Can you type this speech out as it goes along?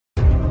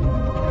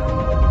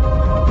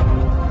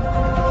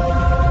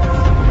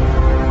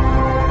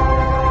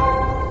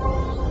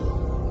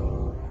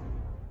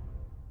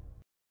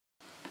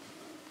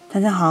大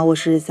家好，我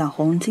是小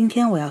红。今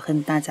天我要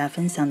和大家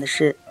分享的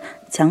是，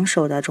抢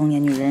手的中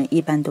年女人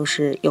一般都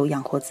是有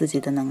养活自己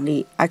的能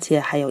力，而且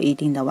还有一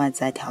定的外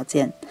在条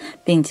件，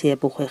并且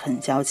不会很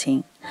矫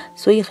情，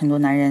所以很多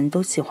男人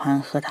都喜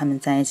欢和他们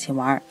在一起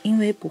玩，因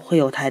为不会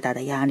有太大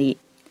的压力。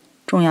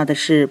重要的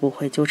是不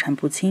会纠缠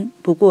不清。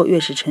不过越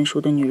是成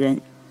熟的女人，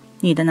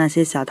你的那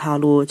些小套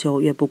路就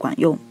越不管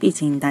用，毕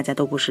竟大家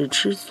都不是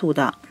吃素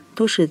的，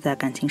都是在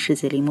感情世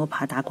界里摸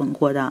爬打滚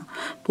过的，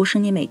不是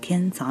你每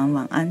天早安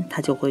晚安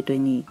他就会对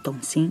你动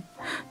心。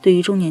对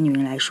于中年女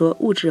人来说，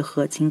物质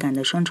和情感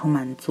的双重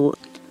满足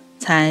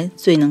才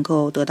最能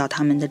够得到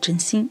他们的真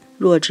心。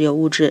若只有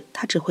物质，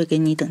他只会给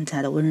你等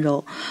价的温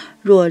柔；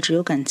若只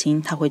有感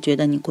情，他会觉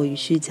得你过于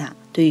虚假。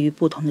对于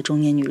不同的中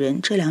年女人，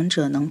这两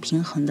者能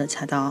平衡的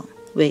恰到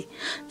位，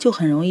就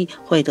很容易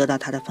会得到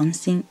他的芳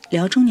心。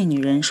聊中年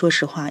女人，说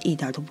实话一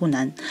点都不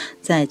难，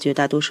在绝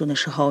大多数的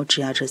时候，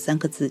只要这3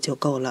个字就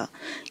够了。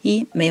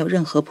一，没有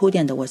任何铺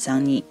垫的我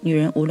想你。女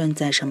人无论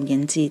在什么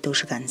年纪都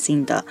是感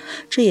性的，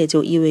这也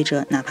就意味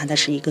着哪怕她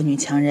是一个女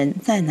强人，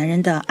在男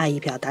人的爱意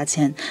表达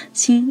前，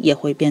心也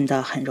会变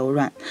得很柔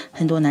软。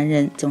很多男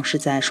人总是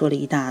在说了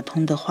一大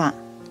通的话，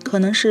可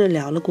能是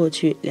聊了过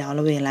去，聊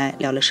了未来，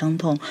聊了伤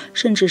痛，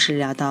甚至是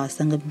聊到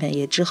3更半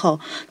夜之后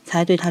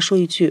才对他说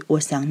一句我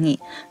想你。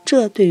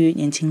这对于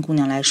年轻姑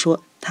娘来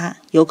说，她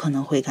有可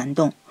能会感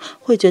动，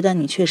会觉得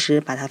你确实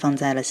把她放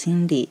在了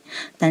心里。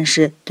但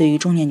是对于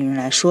中年女人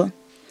来说，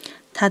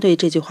她对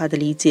这句话的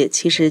理解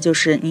其实就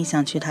是你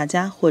想去她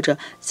家，或者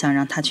想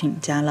让她去你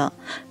家了，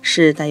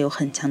是带有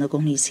很强的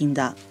功利性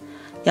的。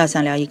要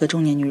想聊一个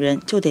中年女人，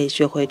就得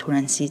学会突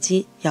然袭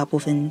击，要不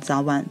分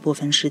早晚，不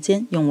分时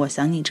间，用我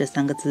想你这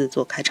3个字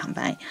做开场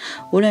白。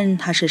无论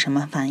她是什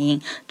么反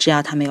应，只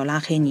要她没有拉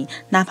黑你，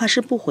哪怕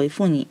是不回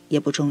复你也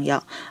不重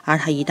要。而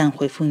她一旦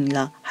回复你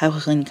了，还会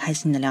和你开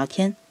心的聊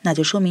天，那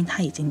就说明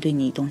她已经对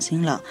你动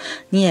心了，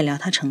你也聊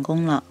她成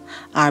功了。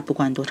而不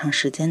管多长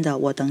时间的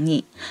我等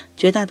你，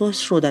绝大多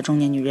数的中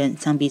年女人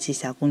相比起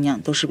小姑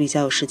娘都是比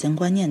较有时间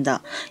观念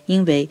的，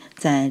因为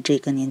在这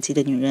个年纪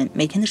的女人，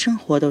每天的生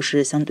活都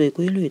是相对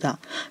规律的，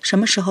什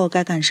么时候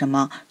该干什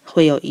么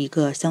会有一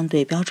个相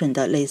对标准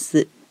的类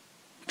似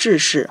制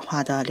式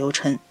化的流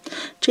程，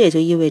这也就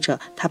意味着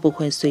她不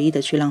会随意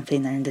的去浪费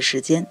男人的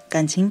时间。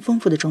感情丰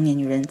富的中年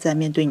女人在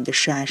面对你的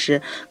示爱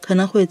时，可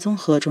能会综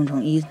合种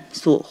种因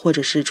素，或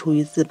者是出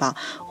于自保，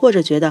或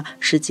者觉得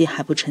时机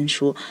还不成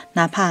熟，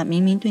哪怕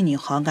明明对你有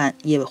好感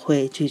也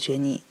会拒绝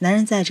你。男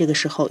人在这个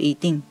时候一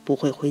定不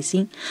会灰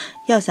心。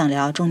要想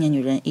聊中年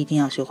女人，一定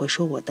要学会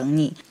说我等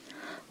你。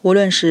无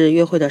论是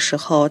约会的时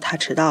候他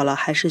迟到了，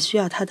还是需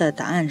要他的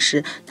答案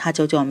时他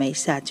久久没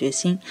下决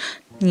心，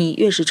你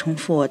越是重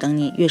复我等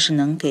你，越是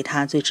能给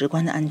他最直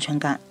观的安全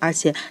感，而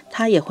且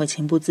他也会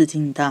情不自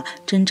禁的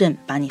真正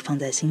把你放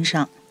在心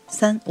上。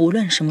3，无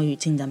论什么语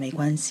境的没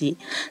关系。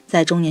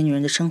在中年女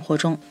人的生活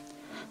中，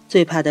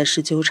最怕的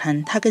是纠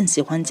缠，她更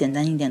喜欢简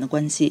单一点的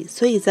关系，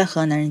所以在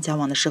和男人交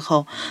往的时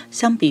候，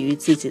相比于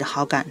自己的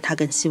好感，她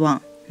更希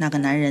望那个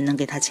男人能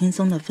给她轻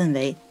松的氛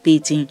围。毕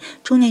竟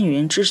中年女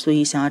人之所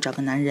以想要找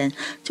个男人，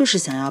就是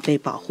想要被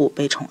保护，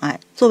被宠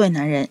爱。作为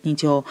男人，你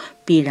就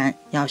必然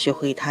要学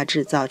会他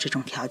制造这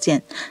种条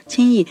件，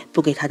轻易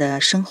不给他的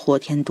生活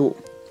添堵。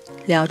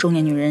聊中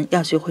年女人，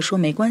要学会说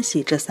没关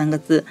系这3个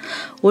字。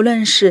无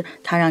论是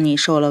他让你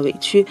受了委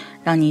屈，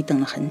让你等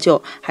了很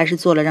久，还是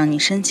做了让你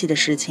生气的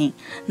事情，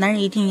男人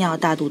一定要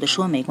大度的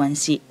说没关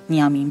系。你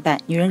要明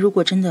白，女人如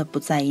果真的不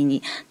在意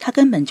你，她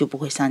根本就不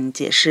会向你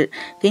解释，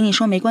给你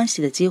说没关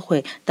系的机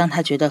会。当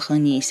她觉得和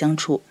你相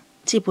处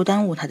既不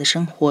耽误他的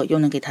生活，又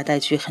能给他带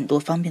去很多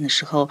方便的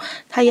时候，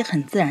他也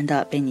很自然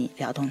地被你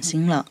撩动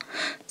心了。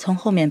从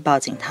后面抱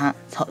紧他，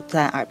走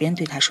在耳边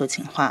对他说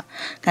情话。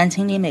感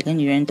情里每个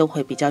女人都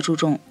会比较注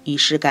重仪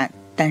式感，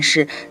但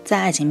是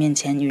在爱情面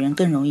前，女人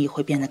更容易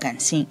会变得感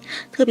性，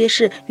特别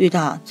是遇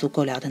到足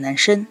够聊的男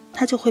生，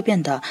她就会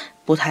变得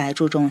不太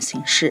注重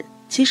形式。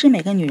其实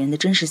每个女人的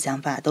真实想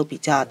法都比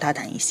较大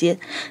胆一些，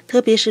特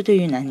别是对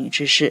于男女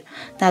之事，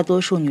大多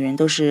数女人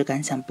都是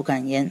敢想不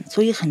敢言，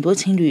所以很多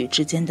情侣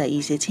之间的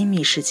一些亲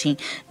密事情，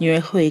女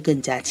人会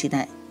更加期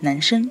待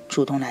男生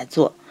主动来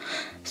做。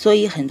所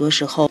以很多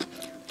时候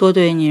多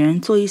对女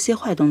人做一些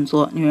坏动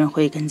作，女人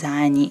会更加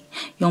爱你。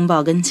拥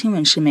抱跟亲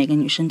吻是每个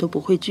女生都不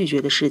会拒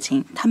绝的事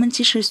情，她们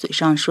即使嘴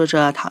上说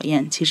着讨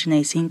厌，其实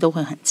内心都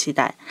会很期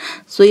待。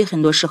所以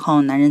很多时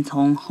候男人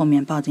从后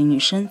面抱紧女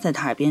生，在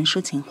她耳边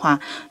说情话，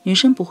女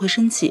生不会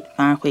生气，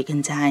反而会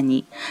更加爱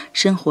你。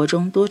生活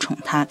中多宠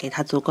她，给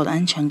她足够的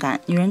安全感。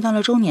女人到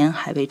了中年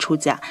还未出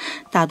嫁，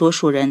大多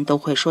数人都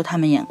会说她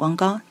们眼光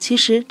高，其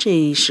实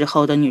这时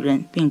候的女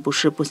人并不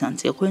是不想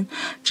结婚，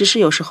只是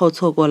有时候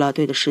错过了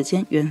对的时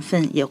间，缘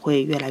分也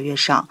会越来越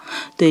少。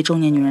对中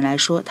年女人来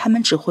说，她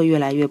们只会越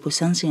来越不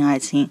相信爱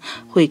情，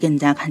会更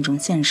加看重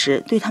现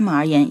实。对她们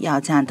而言，要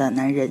嫁的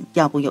男人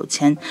要不有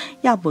钱，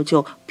要不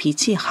就脾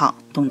气好，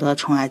懂得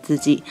宠爱自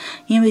己。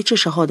因为这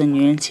时候的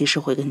女人其实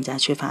会更加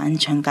缺乏安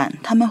全感，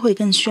她们会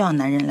更需要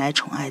男人来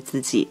宠爱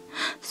自己。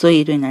所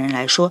以对男人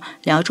来说，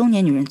聊中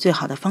年女人最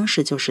好的方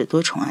式就是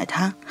多宠爱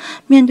她。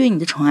面对你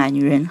的宠爱，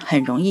女人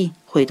很容易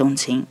会动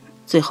情。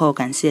最后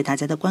感谢大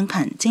家的观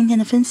看，今天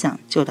的分享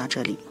就到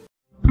这里。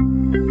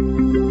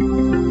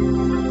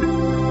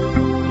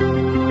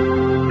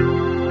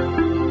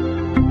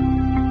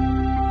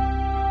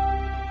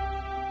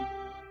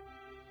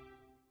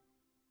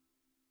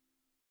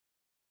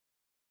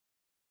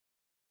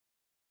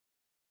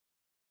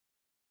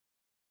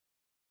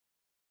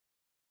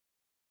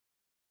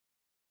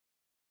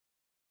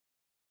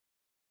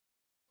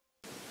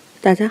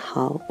大家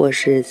好，我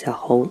是小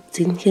红。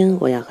今天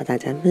我要和大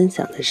家分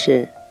享的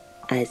是，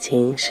爱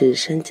情是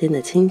山间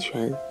的清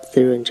泉，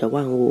滋润着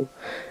万物；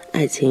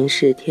爱情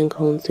是天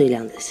空最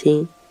亮的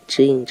星，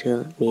指引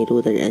着迷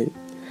路的人；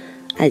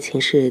爱情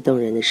是动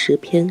人的诗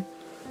篇，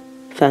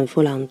反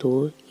复朗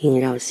读，萦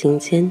绕心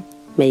间。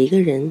每一个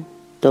人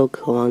都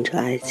渴望着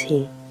爱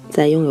情，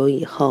在拥有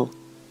以后，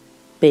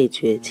倍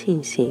觉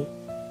庆幸，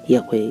也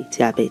会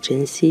加倍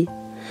珍惜。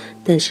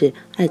但是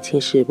爱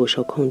情是不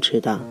受控制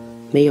的，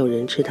没有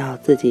人知道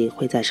自己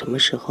会在什么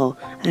时候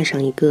爱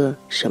上一个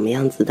什么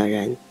样子的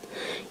人，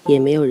也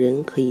没有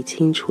人可以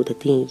清楚地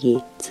定义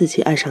自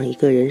己爱上一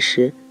个人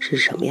时是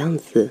什么样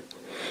子。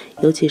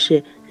尤其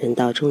是人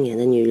到中年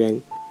的女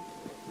人，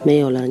没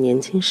有了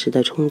年轻时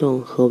的冲动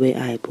和为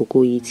爱不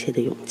顾一切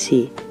的勇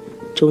气，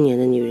中年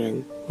的女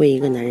人为一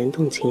个男人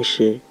动情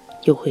时，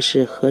又会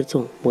是何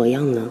种模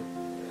样呢？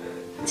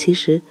其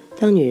实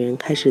当女人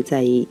开始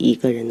在意一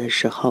个人的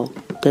时候，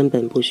根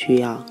本不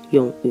需要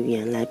用语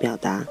言来表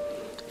达，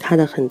她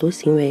的很多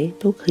行为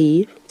都可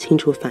以清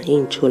楚反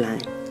映出来。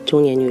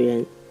中年女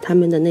人，她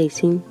们的内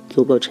心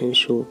足够成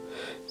熟，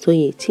所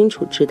以清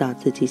楚知道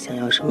自己想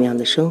要什么样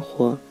的生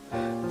活，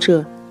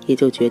这也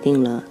就决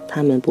定了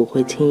她们不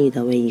会轻易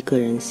的为一个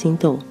人心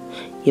动，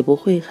也不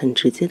会很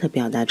直接的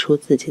表达出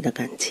自己的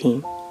感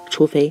情，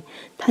除非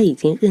她已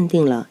经认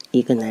定了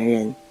一个男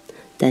人。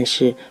但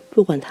是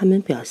不管她们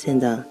表现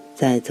的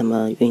再怎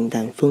么云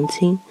淡风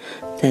轻，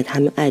在她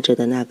们爱着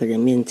的那个人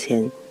面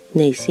前，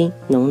内心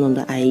浓浓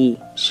的爱意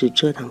是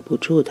遮挡不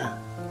住的。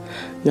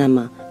那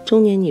么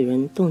中年女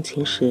人动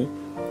情时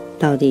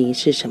到底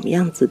是什么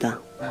样子的？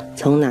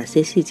从哪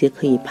些细节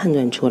可以判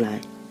断出来？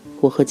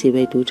我和几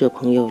位读者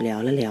朋友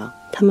聊了聊，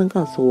他们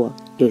告诉我，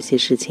有些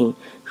事情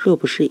若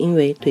不是因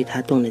为对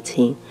他动了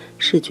情，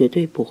是绝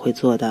对不会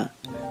做的；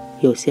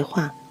有些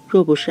话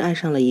若不是爱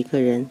上了一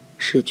个人，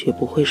是绝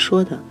不会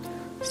说的。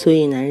所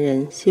以男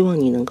人希望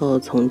你能够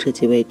从这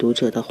几位读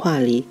者的话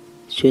里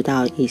学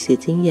到一些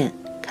经验，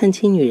看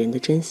清女人的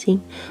真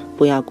心，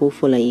不要辜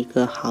负了一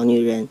个好女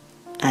人。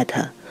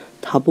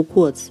逃不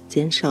过此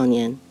间少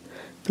年。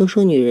都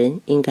说女人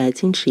应该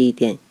矜持一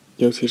点，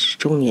尤其是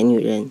中年女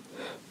人，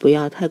不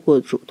要太过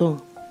主动，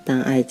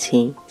但爱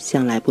情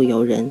向来不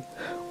由人。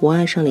我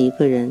爱上了一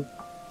个人，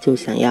就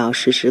想要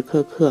时时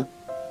刻刻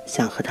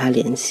想和他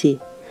联系，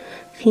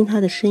听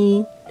他的声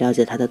音，了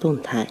解他的动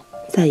态。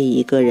在意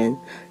一个人，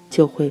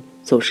就会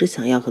总是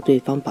想要和对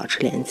方保持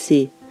联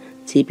系，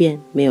即便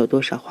没有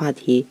多少话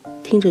题，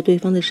听着对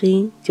方的声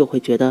音就会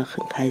觉得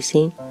很开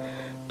心。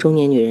中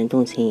年女人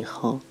动情以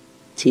后，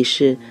即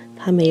使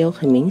她没有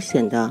很明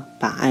显的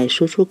把爱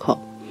说出口，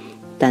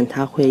但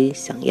她会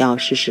想要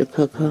时时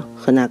刻刻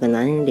和那个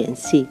男人联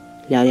系，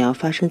聊聊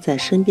发生在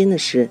身边的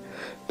事，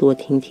多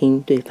听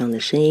听对方的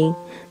声音，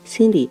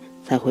心里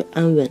才会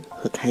安稳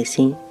和开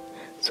心。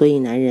所以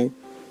男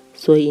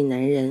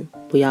人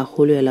不要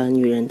忽略了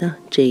女人的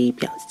这一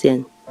表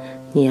现。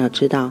你要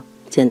知道，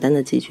简单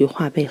的几句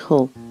话背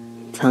后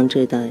藏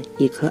着的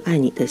一颗爱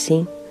你的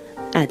心。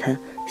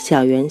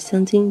小圆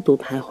香精独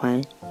徘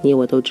徊，你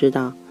我都知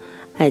道，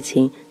爱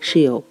情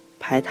是有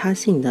排他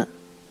性的。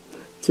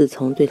自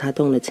从对他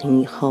动了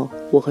情以后，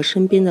我和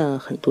身边的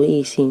很多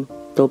异性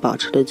都保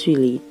持了距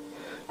离，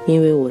因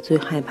为我最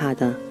害怕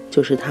的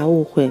就是他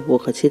误会我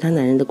和其他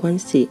男人的关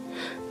系，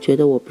觉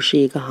得我不是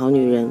一个好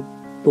女人。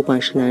不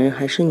管是男人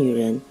还是女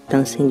人，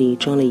当心里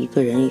装了一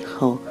个人以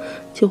后，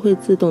就会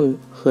自动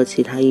和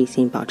其他异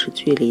性保持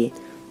距离，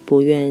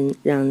不愿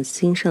让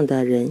心上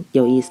的人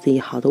有一丝一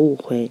毫的误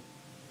会。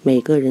每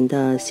个人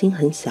的心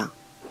很小，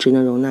只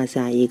能容纳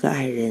下一个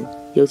爱人，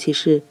尤其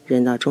是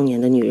人到中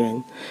年的女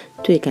人，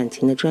对感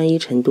情的专一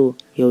程度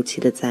尤其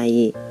的在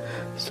意，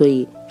所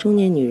以中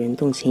年女人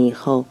动情以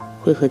后，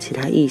会和其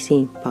他异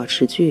性保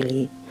持距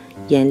离，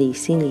眼里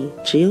心里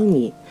只有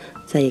你，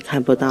再也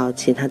看不到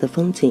其他的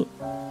风景。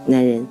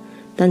男人，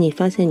当你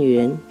发现女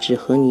人只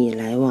和你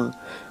来往，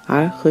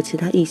而和其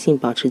他异性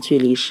保持距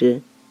离时，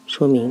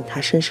说明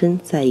她深深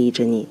在意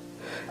着你，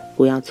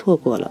不要错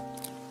过了。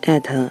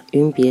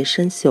云别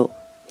生锈，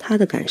他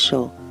的感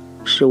受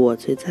是我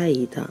最在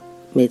意的。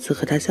每次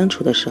和他相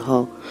处的时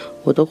候，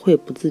我都会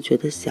不自觉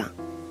地想，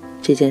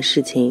这件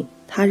事情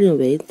他认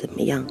为怎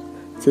么样？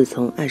自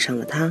从爱上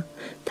了他，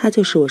他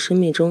就是我生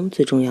命中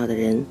最重要的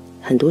人。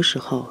很多时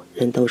候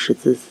人都是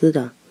自私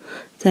的，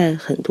在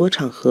很多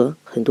场合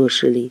很多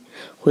事里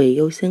会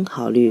优先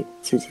考虑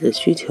自己的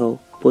需求，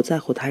不在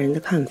乎他人的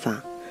看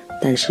法。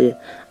但是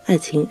爱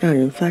情让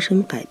人发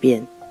生改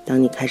变，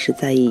当你开始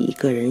在意一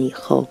个人以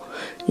后，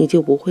你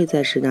就不会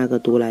再是那个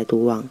独来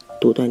独往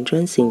独断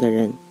专行的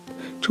人。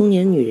中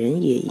年女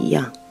人也一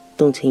样，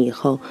动情以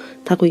后，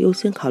他会优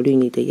先考虑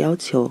你的要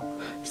求，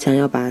想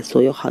要把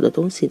所有好的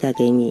东西带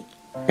给你，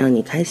让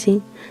你开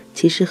心。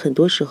其实很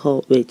多时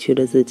候委屈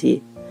了自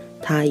己，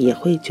他也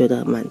会觉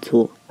得满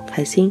足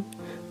开心。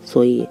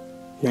所以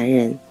男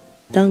人，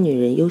当女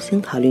人优先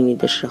考虑你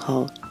的时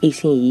候，一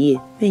心一意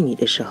为你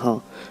的时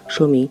候，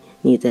说明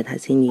你在他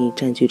心里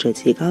占据着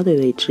极高的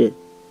位置。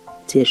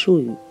结束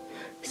语：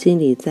心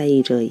里在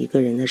意着一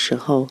个人的时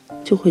候，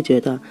就会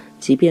觉得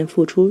即便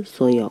付出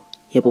所有，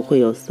也不会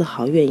有丝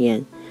毫怨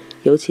言。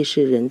尤其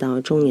是人到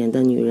中年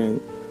的女人，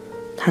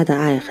她的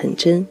爱很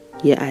真，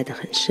也爱得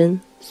很深。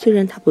虽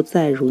然她不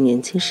再如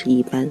年轻时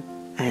一般，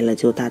爱了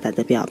就大胆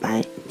的表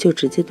白，就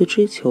直接的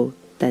追求，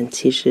但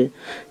其实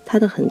她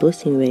的很多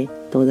行为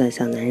都在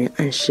向男人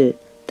暗示，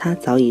她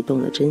早已动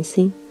了真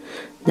心。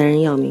男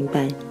人要明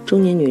白，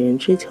中年女人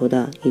追求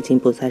的已经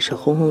不再是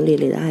轰轰烈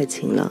烈的爱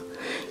情了，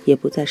也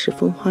不再是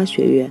风花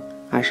雪月，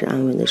而是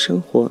安稳的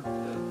生活。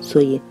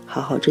所以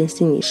好好珍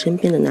惜你身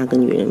边的那个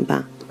女人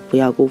吧，不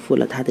要辜负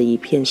了她的一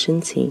片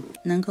深情。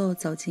能够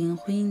走进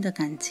婚姻的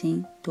感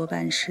情多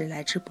半是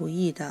来之不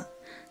易的，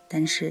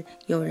但是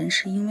有人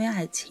是因为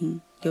爱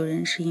情，有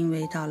人是因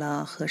为到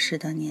了合适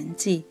的年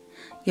纪，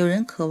有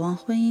人渴望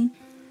婚姻。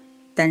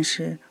但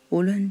是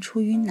无论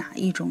出于哪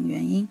一种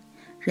原因，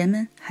人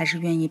们还是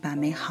愿意把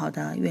美好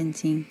的愿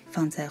景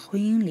放在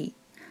婚姻里。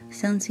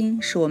相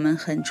亲是我们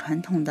很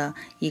传统的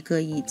一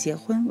个以结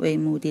婚为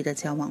目的的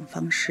交往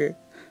方式，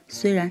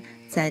虽然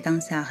在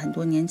当下很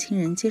多年轻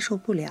人接受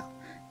不了，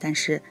但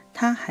是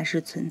它还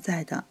是存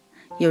在的。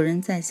有人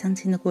在相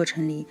亲的过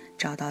程里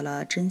找到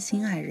了真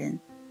心爱人，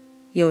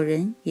有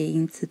人也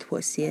因此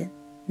妥协，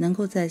能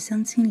够在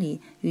相亲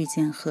里遇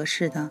见合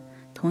适的，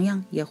同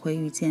样也会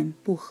遇见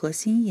不合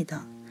心意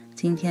的。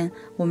今天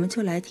我们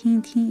就来听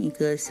一听一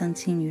个相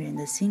亲女人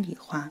的心里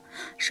话，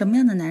什么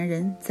样的男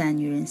人在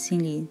女人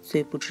心里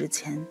最不值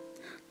钱？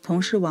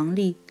同事王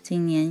丽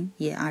今年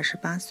也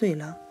28岁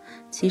了，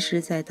其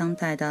实在当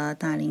代的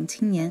大龄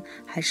青年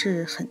还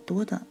是很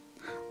多的。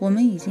我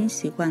们已经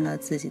习惯了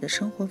自己的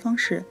生活方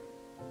式，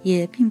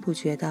也并不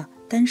觉得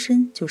单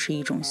身就是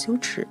一种羞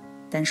耻，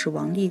但是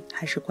王丽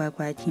还是乖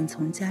乖听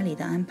从家里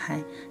的安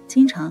排，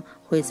经常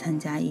会参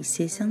加一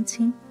些相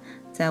亲。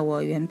在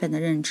我原本的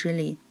认知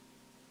里，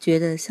觉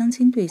得相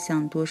亲对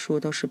象多数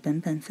都是本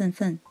本分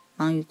分，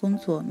忙于工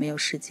作，没有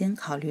时间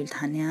考虑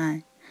谈恋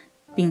爱，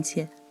并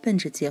且奔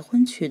着结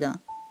婚去的。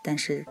但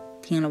是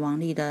听了王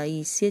丽的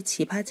一些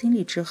奇葩经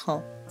历之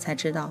后，才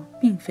知道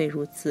并非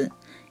如此。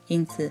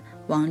因此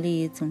王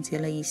丽总结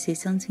了一些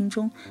相亲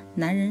中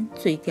男人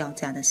最掉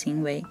价的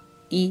行为。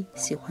一、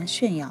喜欢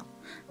炫耀。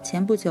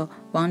前不久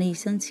王丽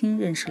相亲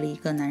认识了一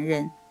个男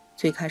人，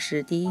最开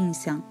始第一印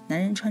象，男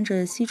人穿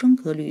着西装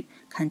革履，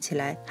看起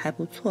来还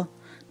不错。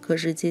可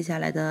是接下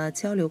来的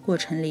交流过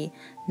程里，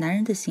男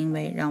人的行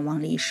为让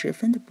王丽十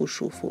分的不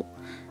舒服。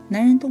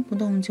男人动不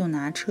动就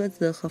拿车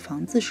子和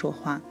房子说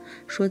话，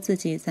说自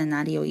己在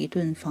哪里有一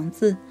栋房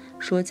子，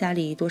说家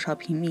里多少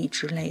平米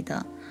之类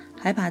的，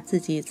还把自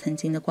己曾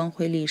经的光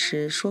辉历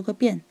史说个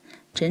遍。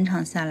整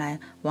场下来，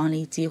王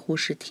丽几乎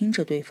是听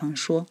着对方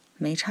说，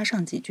没插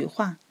上几句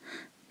话。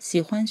喜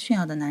欢炫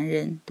耀的男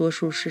人多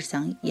数是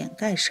想掩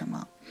盖什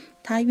么，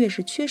他越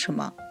是缺什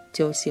么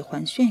就喜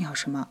欢炫耀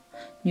什么。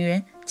女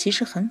人其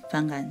实很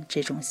反感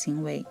这种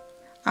行为。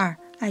二、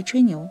爱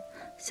吹牛。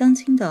相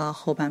亲的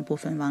后半部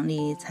分，王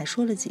丽才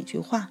说了几句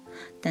话，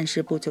但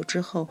是不久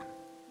之后，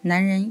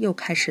男人又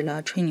开始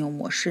了吹牛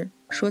模式，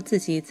说自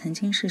己曾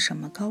经是什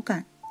么高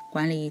干，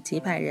管理几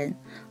百人，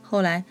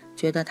后来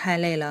觉得太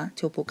累了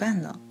就不干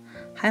了，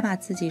还把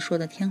自己说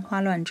得天花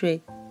乱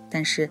坠。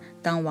但是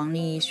当王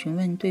丽询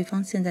问对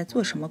方现在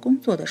做什么工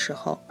作的时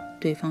候，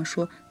对方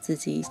说自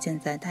己现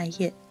在待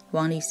业。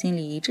王丽心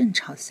里一阵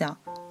嘲笑，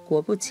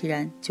果不其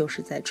然，就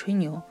是在吹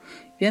牛。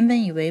原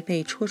本以为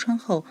被戳穿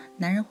后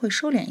男人会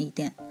收敛一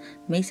点，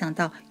没想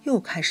到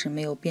又开始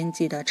没有边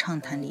际的畅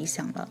谈理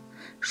想了，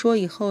说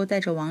以后带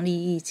着王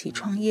丽一起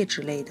创业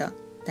之类的。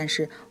但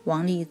是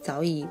王丽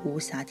早已无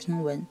暇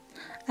听闻。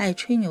爱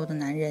吹牛的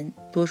男人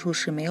多数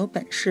是没有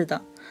本事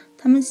的，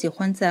他们喜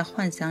欢在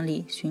幻想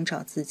里寻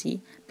找自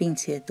己，并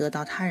且得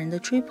到他人的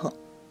追捧。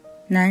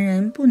男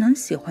人不能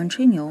喜欢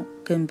吹牛，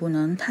更不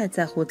能太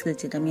在乎自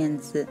己的面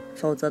子，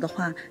否则的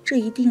话，这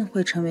一定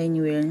会成为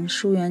女人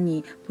疏远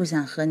你、不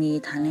想和你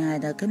谈恋爱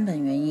的根本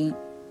原因。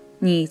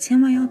你千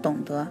万要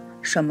懂得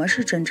什么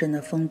是真正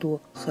的风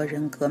度和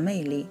人格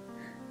魅力。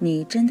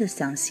你真的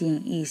想吸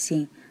引异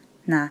性，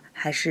那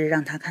还是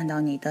让他看到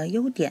你的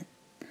优点，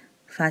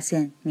发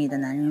现你的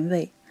男人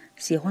味。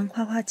喜欢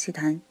夸夸其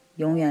谈，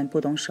永远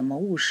不懂什么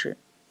务实。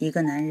一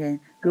个男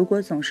人如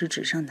果总是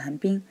纸上谈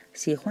兵，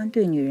喜欢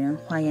对女人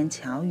花言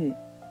巧语，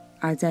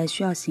而在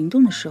需要行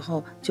动的时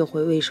候就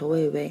会畏首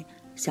畏尾，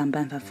想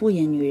办法敷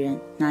衍女人，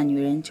那女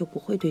人就不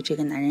会对这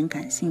个男人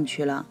感兴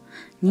趣了。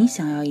你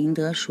想要赢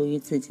得属于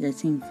自己的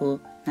幸福，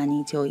那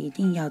你就一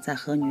定要在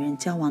和女人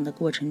交往的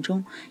过程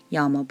中，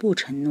要么不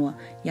承诺，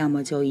要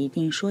么就一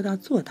定说到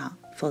做到，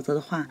否则的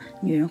话，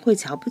女人会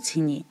瞧不起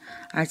你，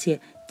而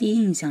且第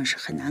一印象是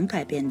很难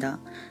改变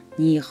的，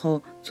你以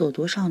后做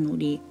多少努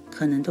力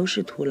可能都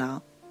是徒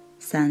劳。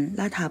3.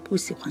 邋遢不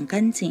喜欢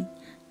干净。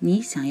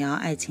你想要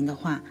爱情的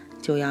话，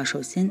就要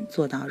首先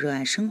做到热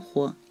爱生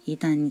活。一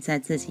旦你在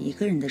自己一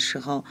个人的时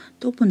候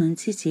都不能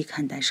积极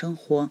看待生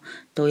活，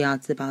都要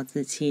自暴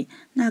自弃，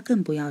那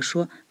更不要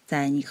说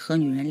在你和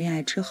女人恋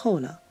爱之后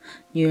了。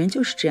女人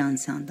就是这样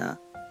想的，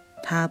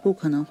她不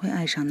可能会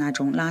爱上那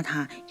种邋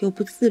遢又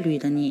不自律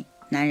的你。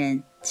男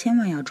人千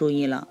万要注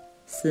意了。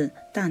4.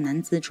 大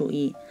男子主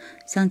义。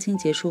相亲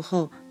结束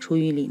后，出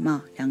于礼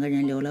貌，两个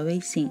人留了微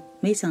信，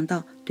没想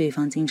到对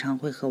方经常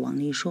会和王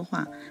丽说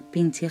话，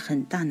并且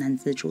很大男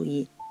子主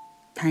义，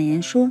坦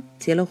言说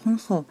结了婚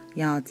后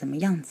要怎么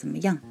样怎么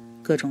样，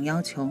各种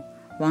要求。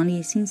王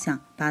丽心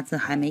想，八字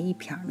还没一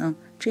撇呢，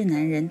这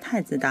男人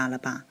太自大了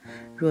吧，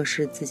若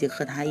是自己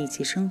和他一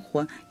起生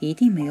活，一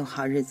定没有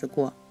好日子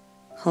过。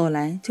后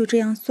来就这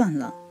样算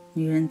了。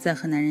女人在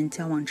和男人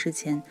交往之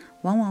前，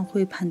往往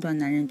会判断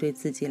男人对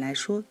自己来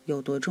说有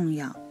多重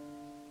要，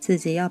自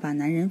己要把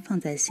男人放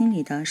在心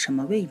里的什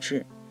么位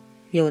置。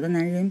有的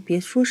男人别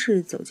说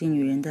是走进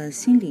女人的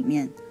心里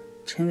面，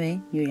成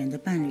为女人的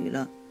伴侣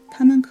了，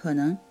他们可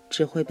能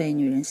只会被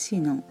女人戏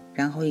弄，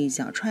然后一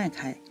脚踹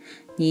开。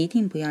你一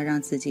定不要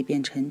让自己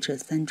变成这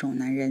3种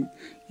男人，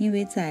因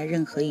为在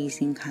任何异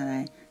性看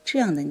来，这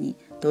样的你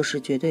都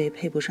是绝对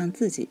配不上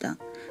自己的。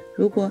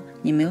如果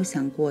你没有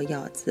想过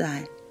要自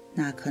爱，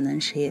那可能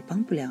谁也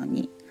帮不了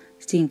你。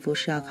幸福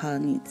是要靠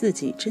你自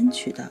己争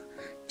取的。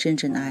真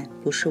正的爱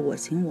不是我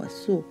行我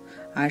素，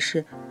而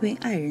是为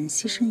爱人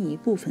牺牲一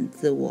部分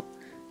自我。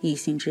异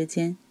性之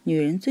间，女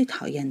人最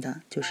讨厌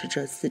的就是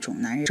这4种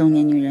男人。中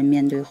年女人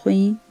面对婚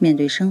姻，面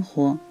对生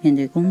活，面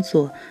对工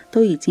作，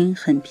都已经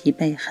很疲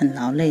惫很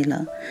劳累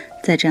了。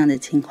在这样的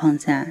情况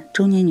下，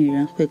中年女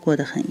人会过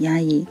得很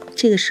压抑。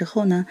这个时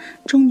候呢，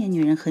中年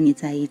女人和你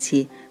在一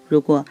起，如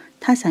果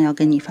她想要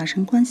跟你发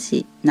生关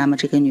系，那么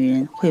这个女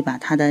人会把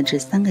她的这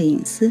3个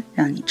隐私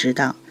让你知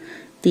道。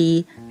第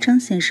一，张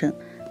先生，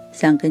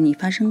想跟你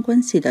发生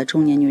关系的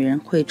中年女人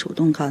会主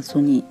动告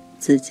诉你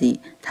自己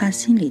她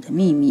心里的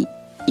秘密。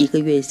1个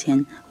月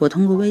前，我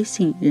通过微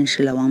信认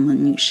识了王某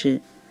女士。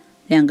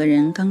2个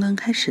人刚刚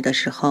开始的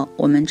时候，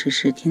我们只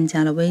是添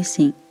加了微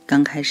信，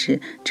刚开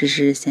始只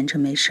是闲着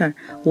没事儿，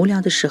无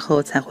聊的时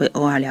候才会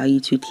偶尔聊1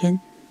句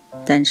天。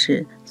但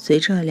是随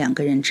着2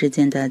个人之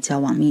间的交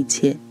往密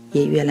切，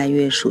也越来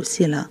越熟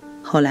悉了，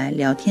后来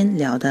聊天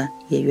聊的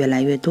也越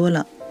来越多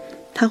了。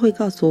他会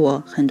告诉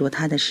我很多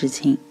他的事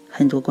情，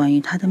很多关于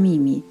他的秘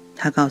密。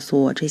他告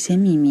诉我这些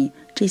秘密，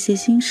这些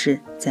心事，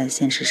在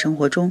现实生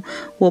活中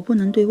我不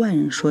能对外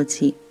人说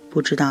起，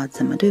不知道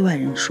怎么对外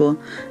人说，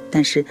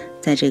但是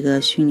在这个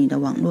虚拟的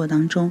网络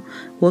当中，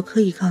我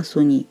可以告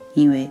诉你，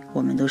因为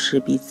我们都是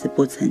彼此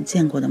不曾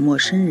见过的陌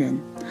生人。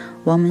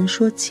王门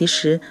说，其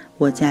实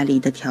我家里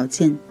的条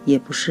件也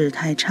不是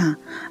太差，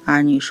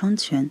儿女双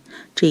全，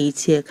这一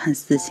切看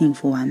似幸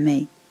福完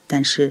美，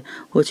但是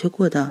我却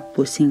过得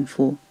不幸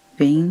福。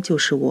原因就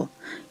是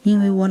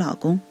因为我老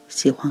公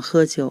喜欢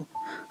喝酒，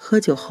喝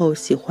酒后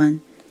喜欢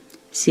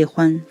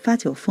发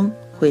酒疯，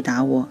会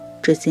打我。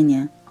这些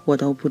年我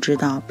都不知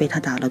道被他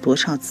打了多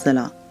少次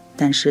了，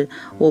但是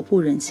我不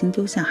忍心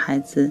丢下孩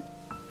子，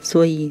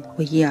所以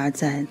我一而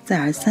再再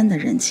而三的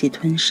忍气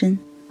吞声，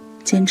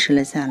坚持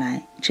了下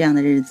来。这样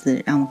的日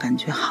子让我感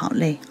觉好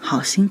累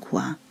好辛苦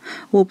啊，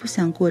我不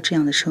想过这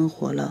样的生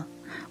活了。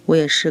我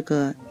也是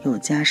个有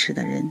家室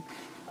的人，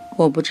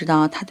我不知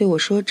道他对我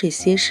说这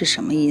些是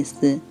什么意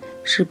思，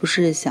是不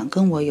是想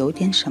跟我有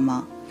点什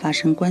么发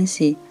生关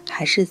系，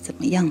还是怎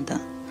么样的。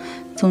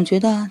总觉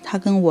得他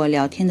跟我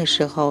聊天的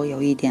时候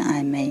有一点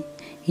暧昧，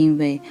因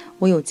为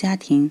我有家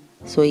庭，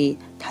所以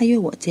他约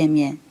我见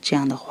面，这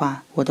样的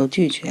话我都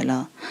拒绝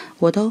了，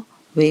我都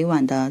委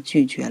婉地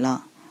拒绝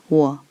了。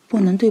我不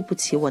能对不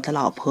起我的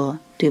老婆，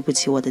对不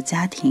起我的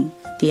家庭。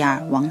第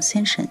二，王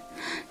先生，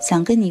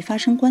想跟你发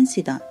生关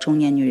系的中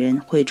年女人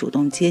会主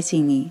动接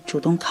近你，主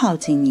动靠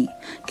近你，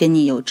跟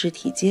你有肢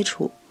体接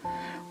触。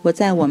我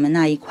在我们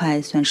那一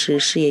块算是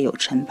事业有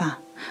成吧，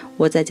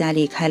我在家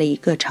里开了一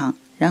个厂，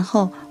然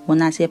后我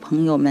那些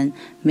朋友们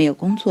没有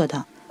工作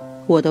的，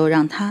我都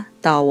让他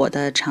到我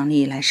的厂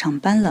里来上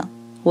班了。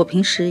我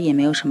平时也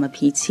没有什么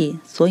脾气，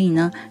所以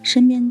呢，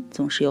身边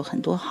总是有很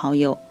多好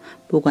友，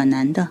不管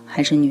男的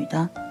还是女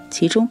的。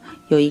其中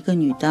有一个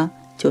女的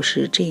就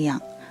是这样，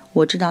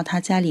我知道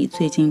她家里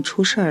最近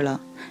出事儿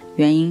了，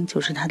原因就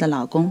是她的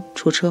老公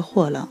出车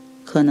祸了，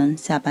可能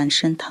下半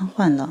身瘫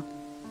痪了，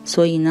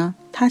所以呢，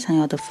她想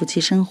要的夫妻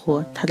生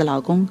活，她的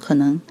老公可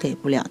能给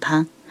不了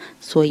她，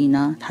所以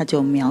呢，她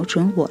就瞄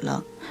准我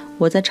了。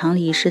我在厂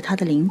里是她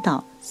的领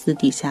导，私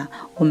底下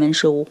我们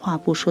是无话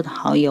不说的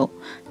好友。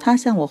她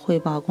向我汇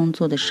报工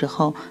作的时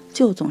候，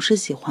就总是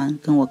喜欢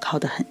跟我靠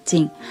得很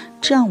近，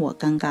这让我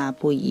尴尬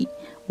不已。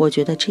我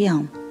觉得这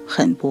样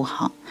很不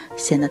好，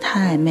显得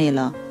太暧昧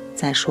了。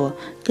再说，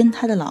跟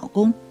她的老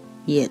公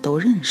也都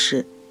认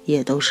识，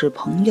也都是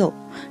朋友，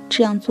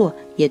这样做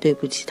也对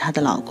不起她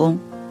的老公。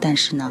但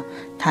是呢，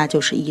她就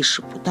是意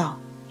识不到。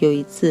有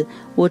一次，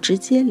我直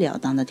截了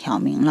当地挑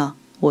明了，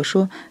我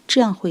说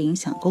这样会影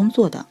响工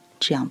作的，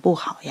这样不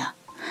好呀。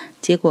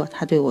结果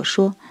她对我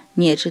说，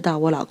你也知道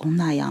我老公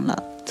那样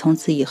了，从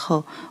此以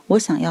后，我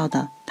想要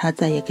的他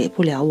再也给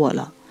不了我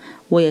了。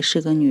我也是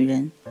个女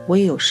人，我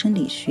也有生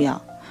理需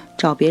要，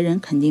找别人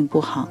肯定不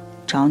好，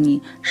找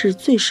你是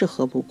最适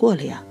合不过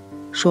了呀。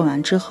说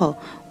完之后，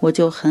我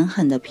就狠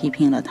狠地批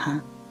评了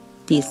他。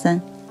第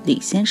三，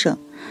李先生，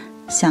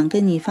想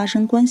跟你发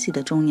生关系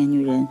的中年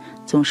女人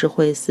总是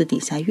会私底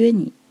下约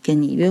你，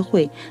跟你约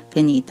会，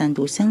跟你单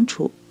独相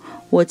处。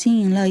我经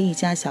营了一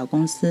家小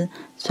公司，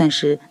算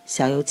是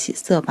小有起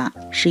色吧，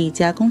是一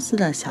家公司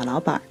的小老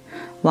板。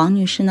王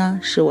女士呢，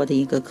是我的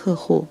一个客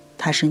户，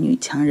她是女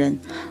强人。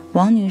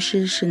王女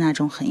士是那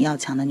种很要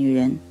强的女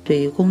人，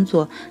对于工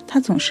作她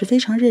总是非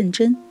常认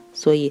真，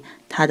所以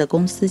她的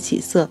公司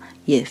起色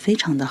也非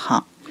常的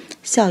好，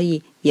效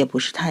益也不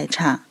是太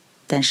差。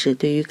但是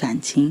对于感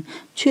情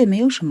却没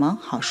有什么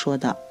好说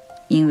的，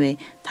因为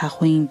她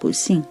婚姻不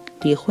幸，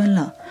离婚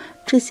了，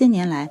这些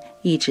年来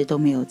一直都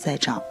没有再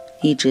找，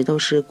一直都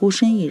是孤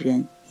身一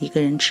人，一个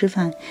人吃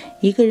饭，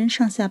一个人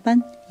上下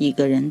班，一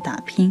个人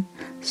打拼。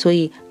所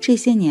以这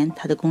些年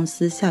他的公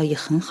司效益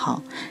很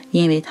好，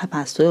因为他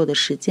把所有的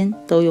时间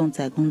都用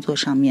在工作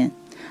上面。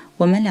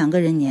我们两个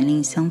人年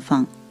龄相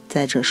仿，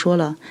再者说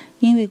了，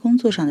因为工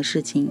作上的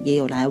事情也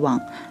有来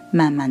往，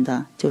慢慢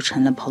的就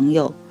成了朋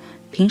友。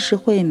平时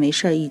会没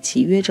事一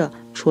起约着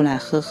出来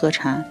喝喝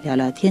茶，聊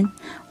聊天。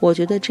我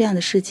觉得这样的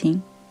事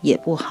情也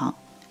不好，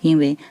因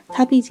为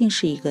她毕竟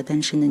是一个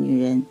单身的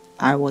女人，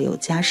而我有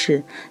家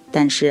室，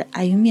但是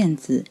碍于面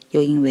子，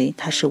又因为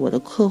她是我的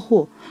客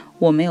户，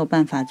我没有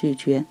办法拒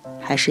绝，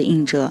还是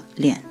硬着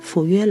脸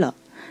赴约了。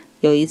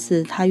有一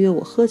次她约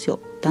我喝酒，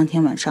当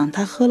天晚上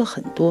她喝了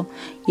很多，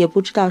也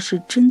不知道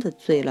是真的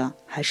醉了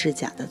还是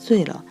假的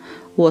醉了。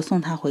我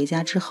送她回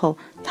家之后，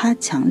她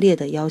强烈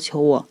的要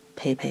求我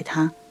陪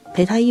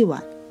她一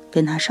晚，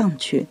跟她上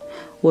去。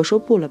我说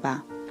不了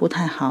吧，不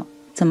太好，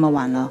这么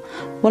晚了，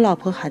我老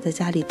婆还在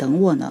家里等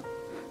我呢。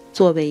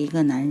作为一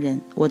个男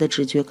人，我的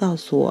直觉告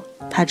诉我，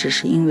他只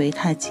是因为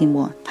太寂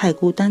寞太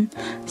孤单，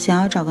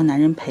想要找个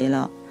男人陪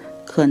了，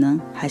可能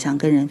还想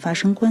跟人发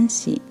生关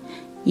系。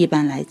一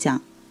般来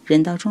讲，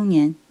人到中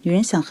年，女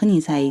人想和你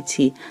在一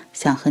起，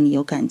想和你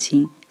有感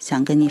情，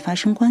想跟你发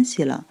生关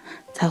系了，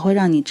才会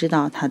让你知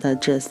道她的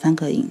这3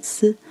个隐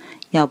私，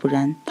要不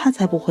然她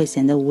才不会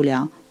闲得无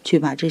聊去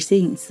把这些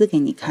隐私给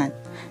你看。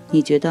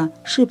你觉得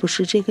是不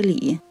是这个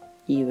理？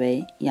以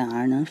为养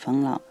儿能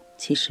防老，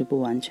其实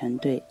不完全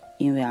对，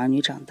因为儿女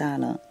长大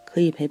了，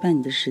可以陪伴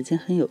你的时间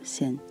很有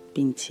限，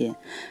并且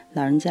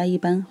老人家一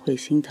般会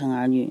心疼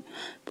儿女，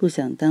不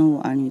想耽误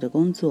儿女的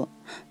工作，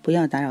不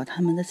要打扰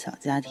他们的小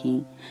家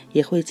庭，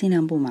也会尽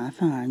量不麻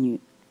烦儿女。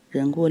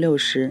人过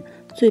60，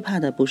最怕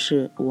的不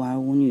是无儿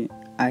无女，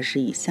而是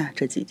以下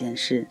这几件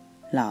事。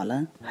老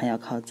了还要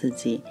靠自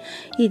己，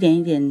一点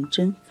一点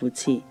争福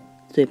气，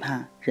最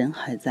怕人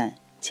还在，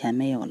钱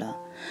没有了。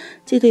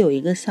记得有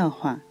一个笑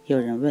话，有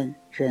人问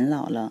人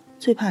老了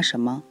最怕什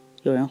么，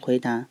有人回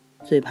答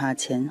最怕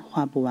钱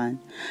花不完，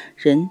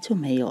人就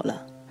没有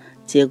了。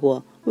结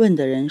果问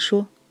的人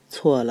说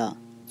错了，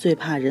最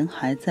怕人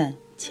还在，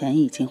钱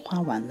已经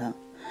花完了。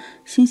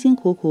辛辛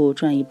苦苦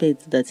赚一辈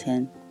子的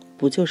钱，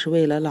不就是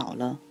为了老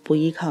了不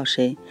依靠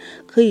谁，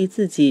可以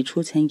自己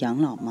出钱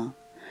养老吗？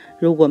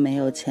如果没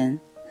有钱，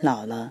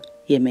老了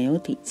也没有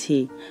底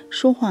气，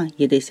说话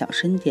也得小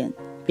声点，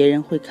别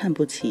人会看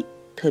不起，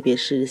特别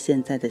是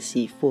现在的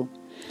媳妇。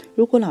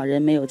如果老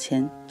人没有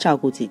钱，照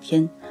顾几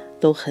天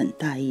都很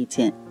大意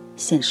见，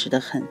现实的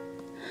很。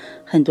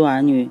很多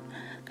儿女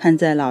看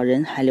在老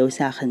人还留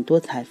下很多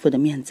财富的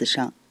面子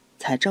上，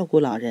才照顾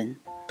老人，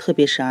特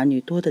别是儿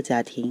女多的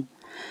家庭。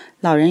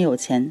老人有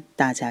钱，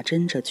大家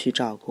争着去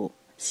照顾，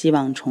希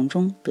望从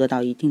中得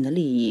到一定的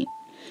利益。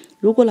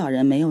如果老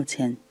人没有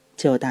钱，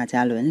就大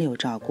家轮流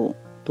照顾，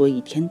多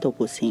一天都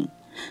不行，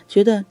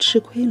觉得吃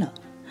亏了，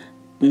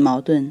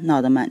矛盾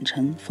闹得满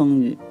城风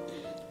雨。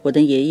我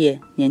的爷爷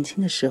年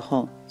轻的时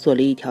候做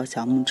了一条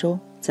小木舟，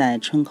在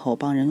村口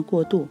帮人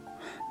过渡，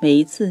每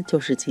一次就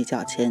是几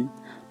角钱，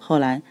后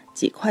来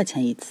几块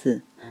钱一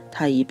次。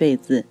他一辈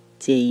子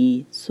节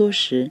衣缩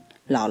食，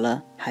老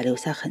了还留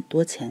下很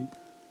多钱。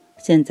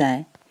现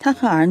在他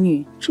和儿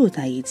女住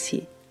在一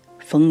起，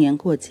逢年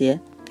过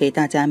节给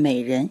大家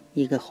每人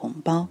一个红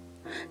包，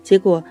结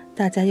果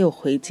大家又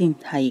回敬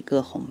他一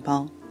个红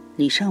包，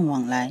礼尚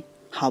往来，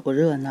好不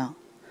热闹。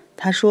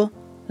他说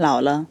老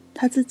了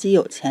他自己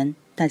有钱，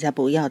大家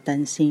不要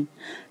担心。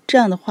这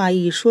样的话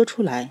一说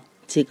出来，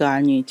几个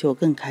儿女就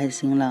更开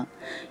心了，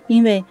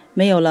因为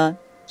没有了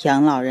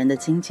养老人的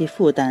经济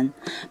负担，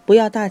不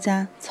要大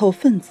家凑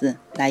份子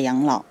来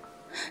养老。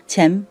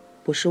钱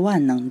不是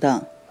万能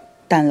的，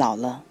但老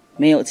了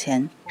没有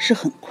钱是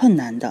很困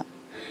难的。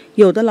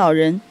有的老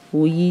人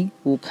无依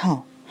无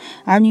靠，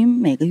儿女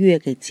每个月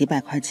给几百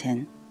块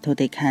钱，都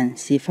得看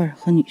媳妇儿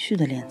和女婿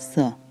的脸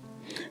色，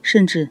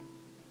甚至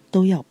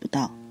都要不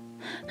到，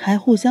还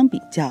互相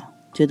比较，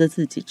觉得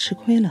自己吃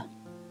亏了。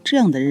这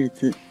样的日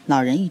子，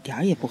老人一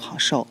点也不好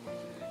受。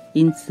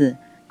因此，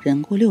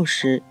人过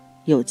60，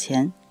有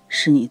钱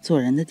是你做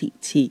人的底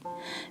气，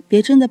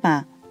别真的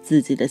把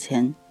自己的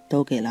钱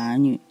都给了儿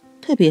女，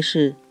特别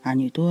是儿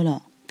女多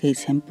了，给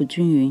钱不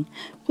均匀，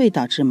会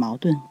导致矛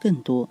盾更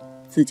多，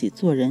自己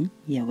做人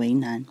也为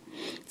难。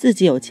自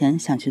己有钱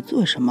想去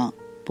做什么，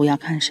不要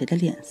看谁的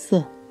脸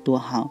色多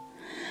好。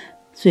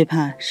最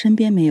怕身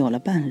边没有了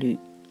伴侣，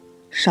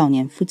少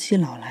年夫妻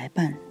老来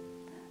伴。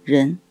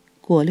人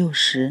过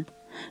60，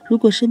如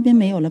果身边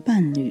没有了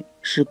伴侣，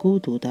是孤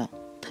独的，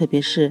特别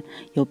是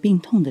有病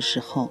痛的时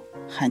候，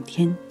喊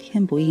天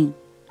天不应，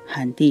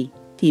喊地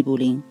地不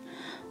灵。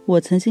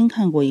我曾经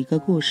看过一个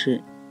故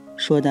事，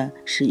说的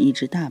是一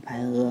只大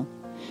白鹅，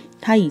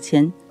它以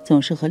前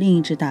总是和另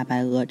一只大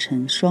白鹅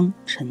成双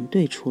成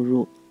对出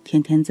入，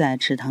天天在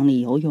池塘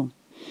里游泳。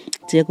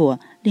结果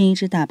另一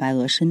只大白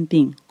鹅生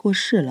病过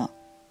世了。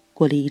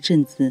过了一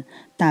阵子，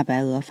大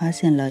白鹅发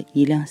现了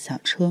一辆小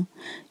车，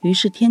于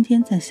是天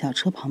天在小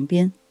车旁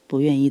边，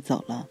不愿意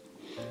走了。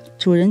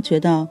主人觉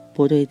得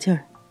不对劲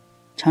儿，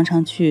常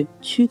常去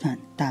驱赶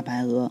大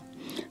白鹅，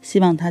希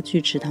望它去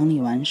池塘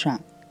里玩耍，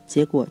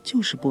结果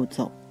就是不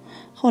走。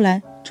后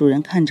来主人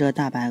看着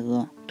大白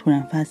鹅，突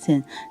然发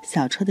现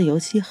小车的油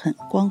漆很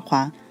光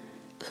滑，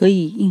可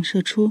以映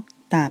射出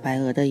大白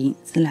鹅的影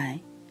子来。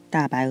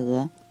大白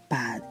鹅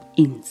把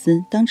影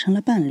子当成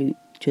了伴侣，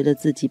觉得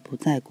自己不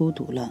再孤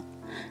独了。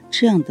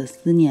这样的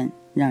思念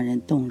让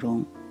人动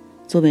容。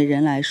作为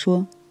人来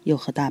说，又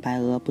和大白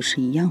鹅不是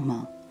一样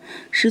吗？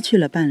失去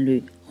了伴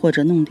侣，或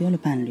者弄丢了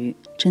伴侣，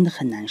真的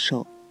很难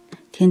受。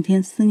天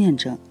天思念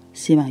着，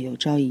希望有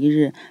朝一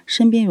日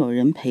身边有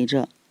人陪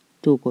着，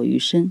度过余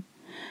生。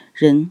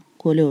人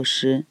过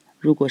60，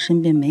如果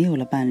身边没有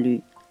了伴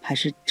侣，还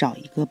是找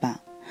一个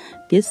吧，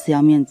别死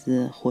要面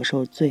子活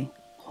受罪。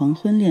黄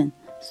昏恋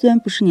虽然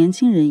不是年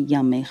轻人一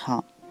样美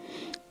好，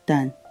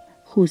但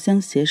互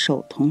相携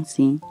手同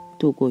行，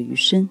度过余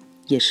生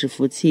也是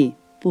福气。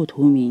不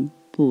图名，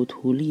不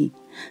图利，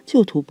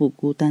就图不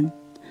孤单。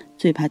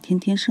最怕天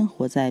天生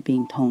活在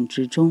病痛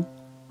之中，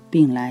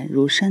病来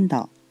如山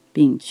倒，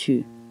病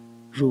去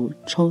如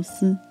抽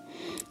丝，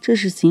这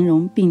是形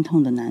容病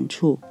痛的难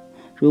处。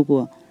如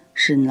果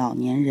是老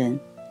年人，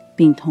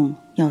病痛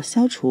要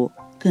消除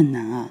更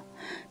难啊。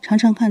常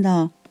常看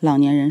到老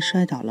年人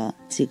摔倒了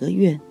几个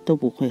月都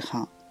不会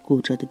好，骨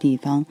折的地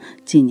方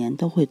几年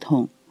都会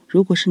痛。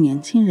如果是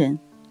年轻人，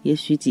也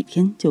许几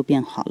天就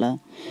变好了，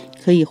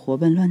可以活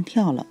蹦乱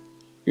跳了。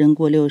人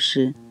过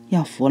60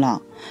要服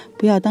老，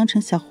不要当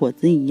成小伙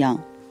子一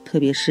样，特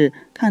别是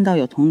看到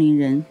有同龄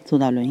人坐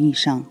到轮椅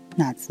上，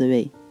那滋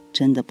味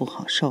真的不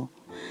好受。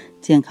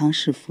健康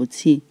是福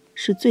气，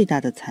是最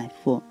大的财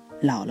富。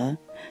老了，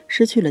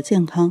失去了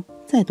健康，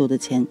再多的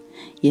钱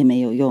也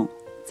没有用，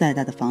再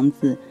大的房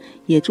子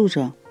也住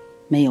着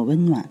没有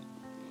温暖。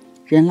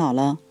人老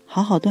了，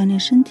好好锻炼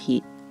身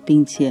体，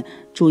并且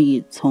注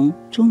意从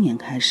中年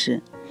开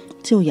始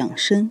就养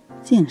生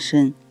健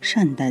身，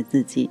善待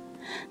自己。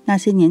那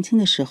些年轻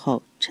的时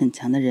候逞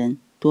强的人，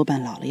多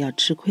半老了要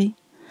吃亏。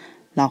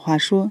老话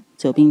说，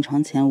久病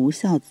床前无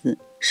孝子，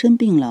生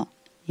病了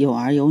有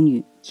儿有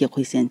女也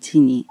会嫌弃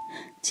你。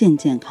健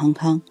健康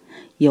康，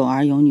有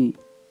儿有女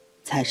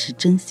才是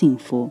真幸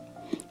福，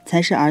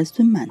才是儿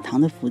孙满堂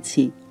的福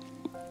气。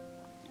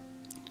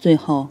最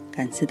后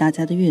感谢大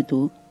家的阅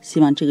读，希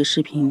望这个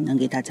视频能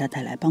给大家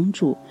带来帮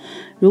助。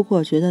如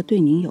果觉得对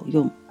您有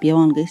用，别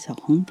忘了给小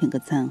红点个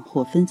赞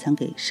或分享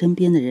给身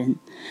边的人，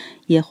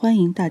也欢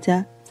迎大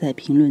家在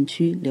评论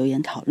区留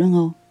言讨论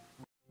哦。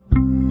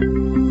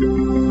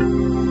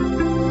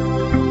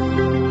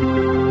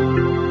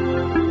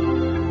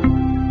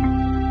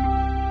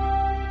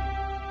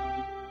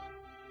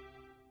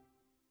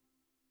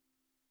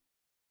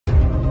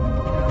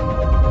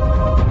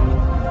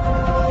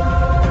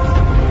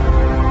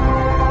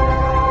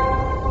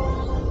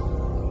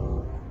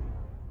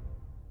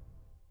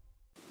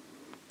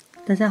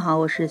大家好，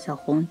我是小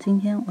红。今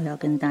天我要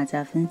跟大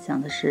家分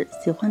享的是，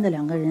喜欢的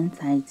两个人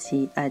在一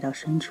起，爱到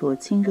深处，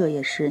亲热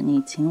也是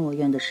你情我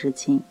愿的事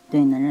情。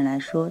对男人来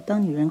说，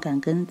当女人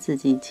敢跟自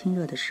己亲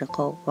热的时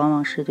候，往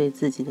往是对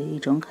自己的一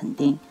种肯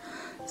定。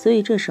所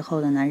以这时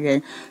候的男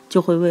人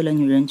就会为了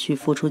女人去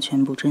付出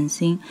全部真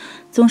心，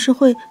总是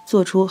会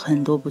做出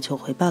很多不求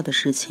回报的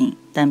事情。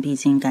但毕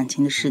竟感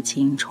情的事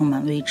情充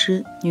满未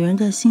知，女人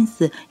的心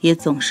思也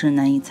总是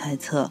难以猜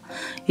测。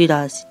遇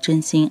到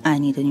真心爱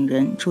你的女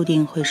人，注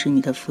定会是你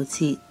的福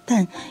气，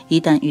但一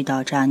旦遇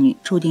到渣女，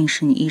注定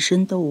是你一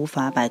生都无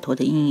法摆脱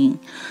的阴影。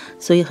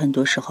所以很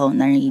多时候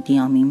男人一定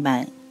要明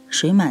白，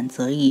水满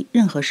则溢，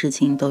任何事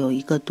情都有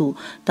一个度。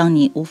当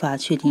你无法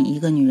确定一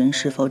个女人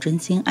是否真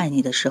心爱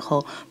你的时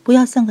候，不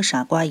要像个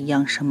傻瓜一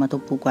样什么都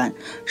不管。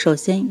首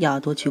先要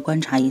多去观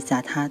察一下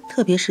她，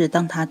特别是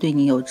当她对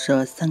你有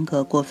这3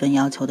个过分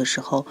要求的时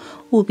候，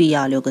务必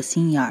要留个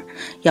心眼儿。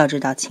要知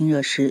道亲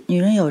热时，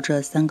女人有这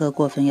3个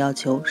过分要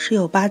求，十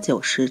有8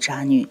九是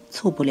渣女，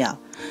错不了。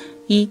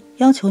1.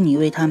 要求你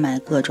为他买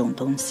各种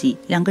东西。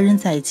两个人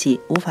在一起，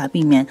无法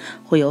避免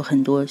会有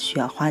很多需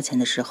要花钱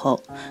的时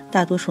候。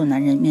大多数男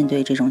人面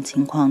对这种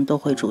情况都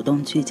会主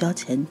动去交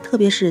钱，特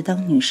别是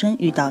当女生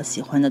遇到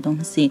喜欢的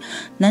东西，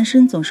男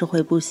生总是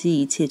会不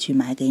惜一切去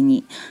买给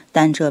你。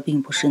但这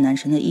并不是男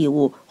生的义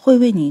务，会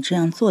为你这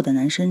样做的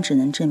男生只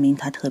能证明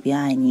他特别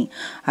爱你，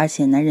而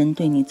且男人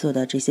对你做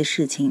的这些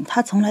事情，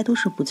他从来都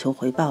是不求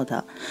回报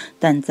的。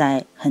但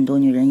在很多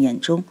女人眼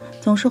中，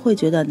总是会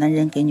觉得男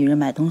人给女人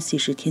买东西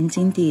是天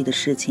经地义的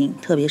事情，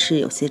特别是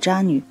有些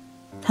渣女，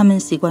她们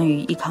习惯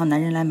于依靠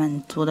男人来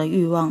满足的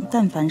欲望，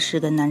但凡是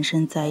跟男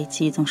生在一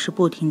起，总是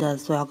不停地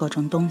索要各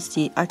种东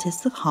西，而且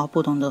丝毫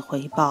不懂得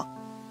回报。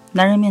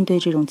男人面对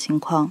这种情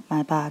况，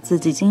买吧，自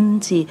己经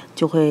济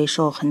就会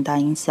受很大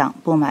影响；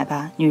不买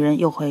吧，女人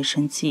又会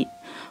生气，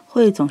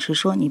会总是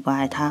说你不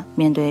爱她。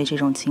面对这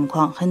种情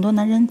况，很多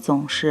男人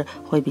总是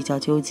会比较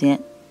纠结。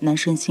男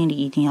生心里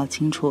一定要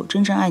清楚，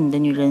真正爱你的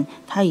女人，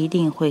她一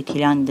定会体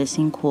谅你的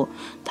辛苦，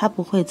她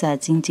不会在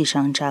经济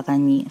上榨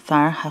干你，反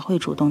而还会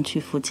主动去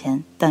付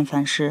钱。但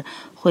凡是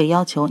会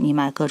要求你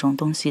买各种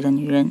东西的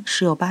女人，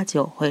十有八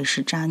九会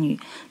是渣女，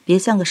别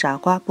像个傻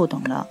瓜不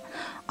懂了。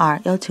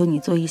2. 要求你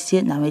做一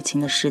些难为情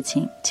的事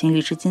情。情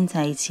侣之间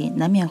在一起，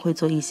难免会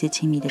做一些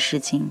亲密的事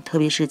情，特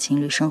别是情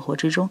侣生活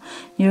之中，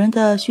女人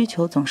的需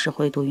求总是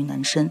会多于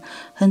男生，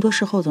很多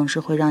时候总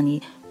是会让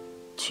你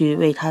去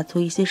为他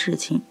做一些事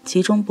情，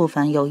其中不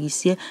乏有一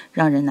些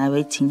让人难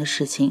为情的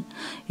事情。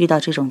遇到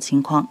这种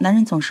情况，男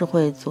人总是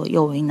会左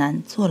右为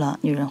难，做了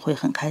女人会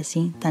很开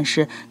心，但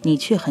是你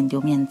却很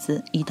丢面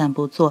子，一旦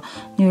不做，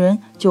女人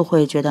就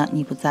会觉得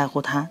你不在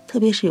乎她。特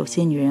别是有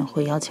些女人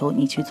会要求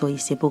你去做一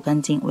些不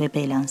干净、违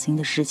背良心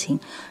的事情，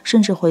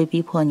甚至会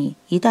逼迫你，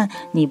一旦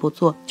你不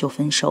做就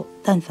分手。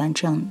但凡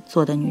这样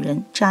做的女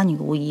人，渣女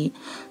无疑。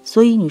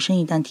所以女生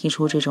一旦提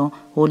出这种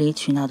无理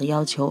取闹的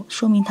要求，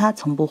说明她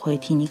从不会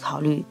替你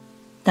考虑。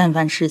但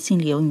凡是心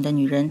里有你的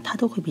女人，她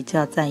都会比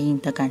较在意你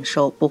的感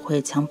受，不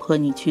会强迫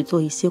你去做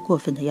一些过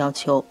分的要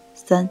求。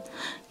3.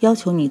 要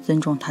求你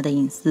尊重她的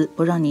隐私，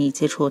不让你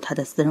接触她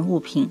的私人物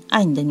品。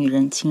爱你的女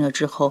人亲热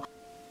之后，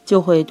就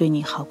会对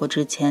你好过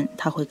之前，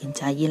她会更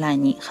加依赖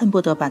你，恨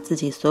不得把自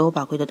己所有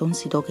宝贵的东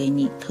西都给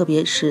你，特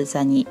别是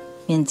在你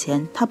面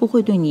前，她不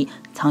会对你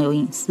藏有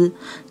隐私。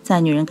在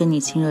女人跟你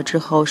亲热之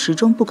后，始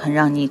终不肯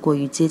让你过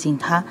于接近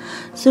她，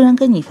虽然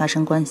跟你发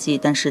生关系，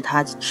但是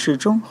她始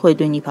终会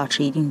对你保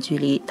持一定距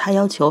离。她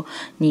要求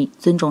你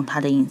尊重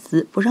她的隐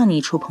私，不让你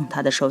触碰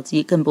她的手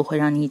机，更不会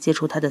让你接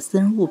触她的私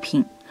人物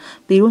品。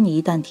比如你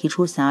一旦提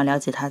出想要了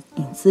解她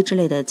隐私之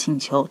类的请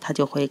求，她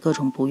就会各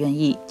种不愿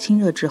意。亲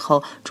热之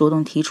后主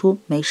动提出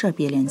没事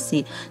别联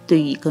系，对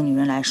于一个女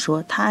人来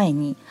说，她爱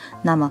你，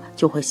那么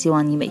就会希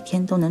望你每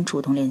天都能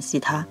主动联系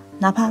她，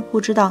哪怕不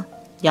知道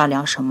要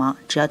聊什么，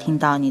只要听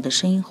到你的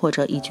声音或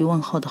者一句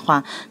问候的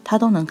话，她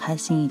都能开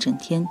心一整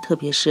天。特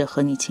别是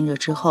和你亲热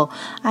之后，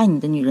爱你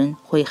的女人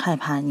会害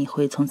怕你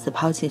会从此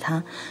抛弃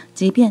她，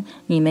即便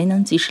你没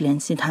能及时联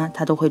系她，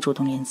她都会主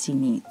动联系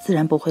你，自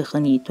然不会和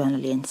你断了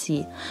联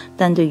系。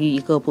但对于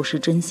一个不是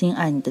真心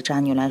爱你的渣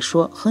女来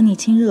说，和你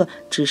亲热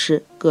只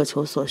是各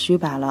求所需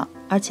罢了。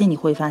而且你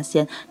会发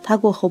现，她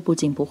过后不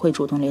仅不会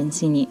主动联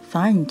系你，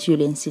反而你去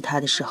联系她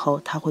的时候，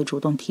她会主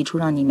动提出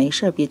让你没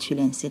事别去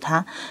联系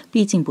她，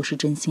毕竟不是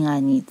真心爱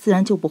你，自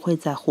然就不会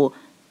在乎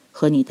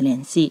和你的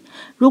联系。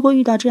如果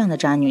遇到这样的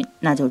渣女，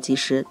那就及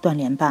时断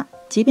联吧。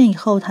即便以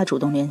后她主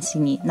动联系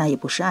你，那也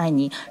不是爱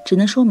你，只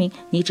能说明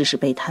你只是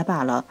备胎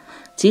罢了。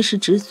及时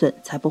止损，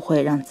才不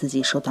会让自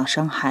己受到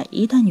伤害。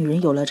一旦女人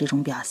有了这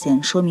种表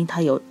现，说明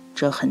她有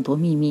着很多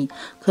秘密，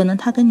可能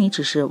她跟你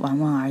只是玩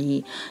玩而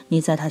已，你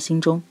在她心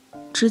中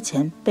之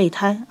前备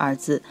胎二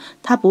字，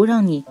她不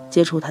让你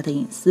接触她的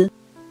隐私，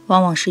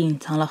往往是隐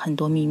藏了很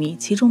多秘密，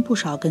其中不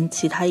少跟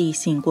其他异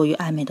性过于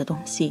暧昧的东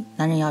西。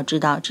男人要知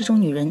道，这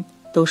种女人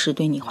都是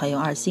对你怀有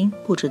二心，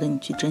不值得你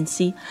去珍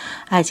惜。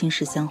爱情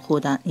是相互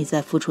的，你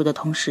在付出的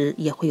同时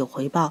也会有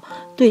回报。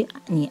对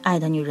你爱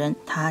的女人，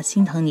她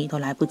心疼你都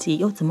来不及，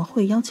又怎么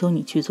会要求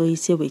你去做一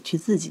些委屈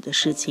自己的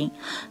事情？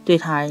对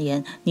她而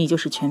言，你就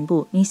是全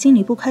部，你心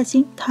里不开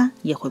心，她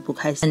也会不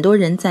开心。很多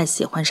人在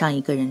喜欢上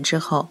一个人之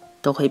后，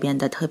都会变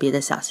得特别的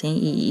小心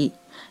翼翼，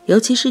尤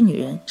其是女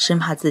人，生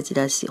怕自己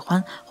的喜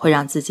欢会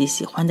让自己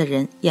喜欢的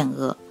人厌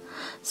恶，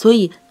所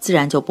以自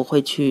然就不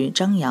会去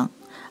张扬，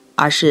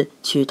而是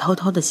去偷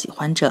偷的喜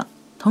欢着，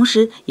同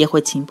时也会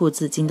情不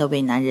自禁地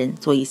为男人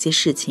做一些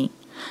事情，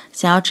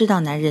想要知道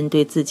男人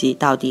对自己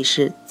到底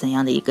是怎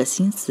样的一个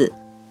心思。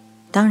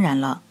当然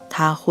了，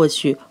他或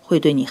许会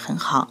对你很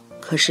好，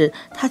可是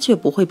他却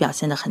不会表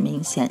现得很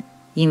明显，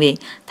因为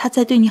他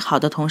在对你好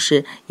的同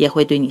时，也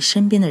会对你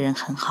身边的人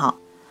很好，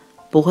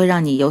不会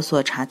让你有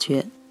所察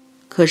觉，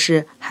可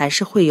是还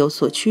是会有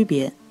所区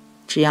别，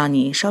只要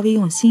你稍微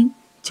用心，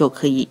就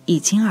可以一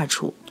清二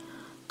楚。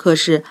可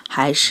是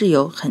还是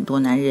有很多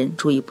男人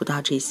注意不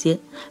到这些，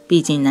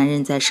毕竟男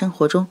人在生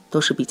活中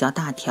都是比较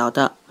大条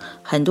的，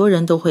很多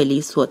人都会理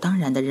所当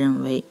然地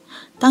认为，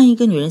当一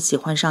个女人喜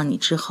欢上你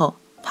之后，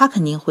她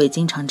肯定会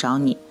经常找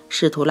你，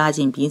试图拉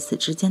近彼此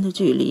之间的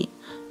距离。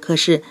可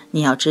是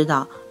你要知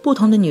道，不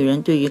同的女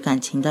人对于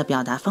感情的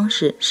表达方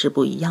式是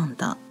不一样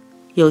的。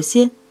有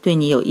些对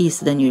你有意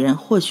思的女人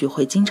或许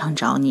会经常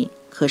找你，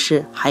可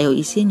是还有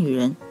一些女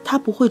人，她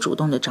不会主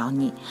动的找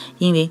你，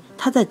因为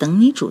她在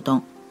等你主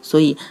动。所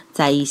以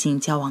在异性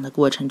交往的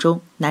过程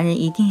中，男人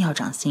一定要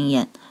长心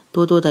眼，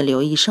多多的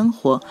留意生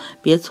活，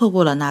别错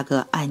过了那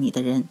个爱你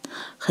的人。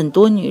很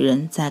多女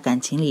人在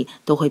感情里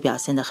都会表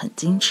现得很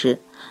矜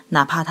持，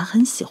哪怕她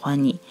很喜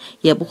欢你，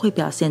也不会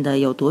表现得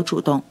有多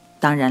主动。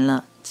当然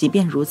了，即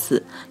便如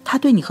此，她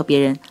对你和别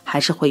人还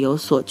是会有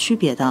所区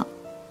别的。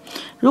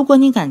如果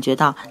你感觉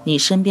到你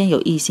身边有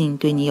异性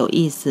对你有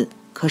意思，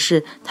可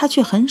是他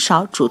却很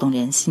少主动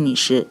联系你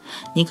时，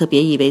你可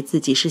别以为自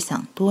己是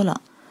想多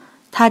了，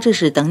他这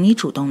是等你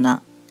主动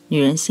呢。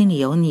女人心里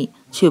有你，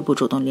却不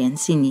主动联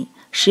系你，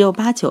十有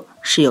八九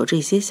是有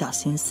这些小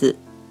心思。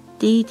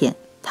第一点，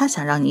他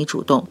想让你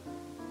主动。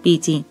毕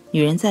竟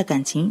女人在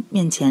感情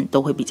面前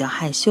都会比较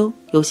害羞，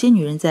有些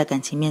女人在感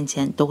情面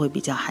前都会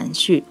比较含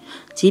蓄，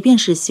即便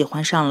是喜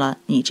欢上了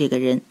你这个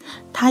人，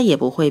她也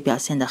不会表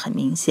现得很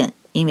明显，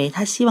因为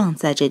她希望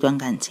在这段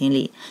感情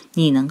里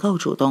你能够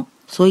主动，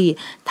所以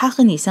她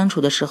和你相处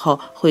的时候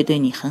会对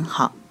你很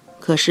好，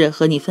可是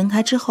和你分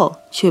开之后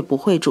却不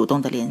会主动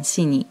的联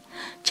系你。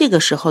这个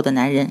时候的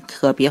男人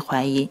可别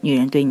怀疑女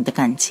人对你的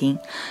感情，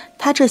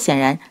他这显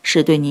然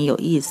是对你有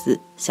意思，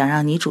想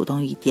让你主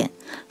动一点，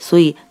所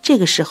以这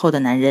个时候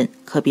的男人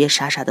可别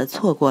傻傻的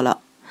错过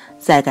了。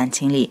在感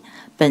情里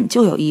本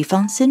就有一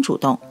方先主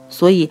动，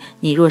所以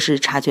你若是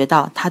察觉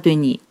到他对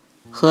你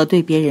和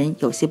对别人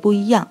有些不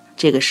一样，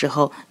这个时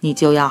候你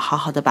就要好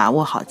好的把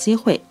握好机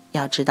会。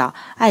要知道，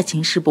爱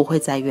情是不会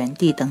在原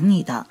地等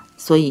你的，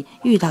所以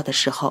遇到的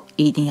时候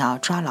一定要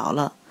抓牢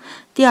了。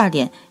第二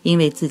点，因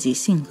为自己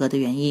性格的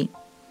原因，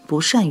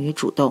不善于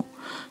主动。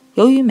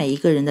由于每一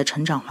个人的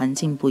成长环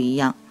境不一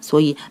样，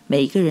所以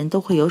每一个人都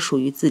会有属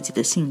于自己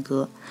的性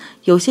格。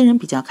有些人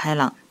比较开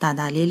朗，大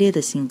大咧咧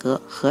的性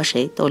格，和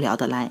谁都聊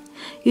得来，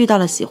遇到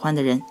了喜欢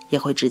的人也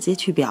会直接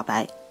去表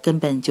白，根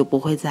本就不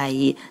会在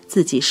意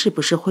自己是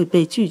不是会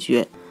被拒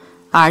绝。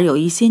而有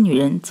一些女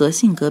人则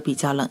性格比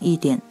较冷一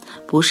点，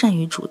不善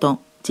于主动，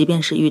即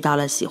便是遇到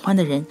了喜欢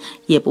的人，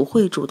也不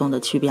会主动的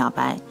去表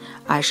白，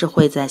而是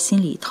会在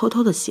心里偷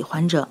偷的喜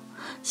欢着，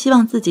希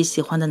望自己喜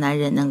欢的男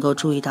人能够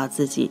注意到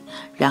自己，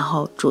然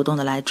后主动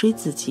的来追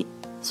自己。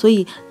所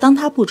以当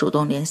他不主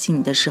动联系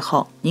你的时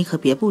候，你可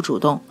别不主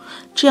动，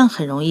这样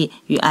很容易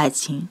与爱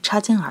情擦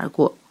肩而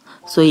过。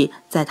所以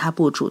在他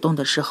不主动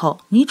的时候，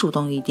你主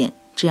动一点，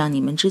这样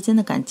你们之间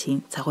的感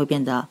情才会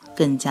变得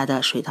更加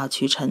的水到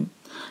渠成。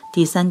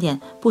第三点，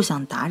不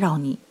想打扰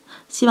你，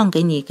希望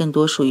给你更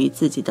多属于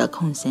自己的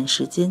空闲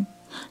时间。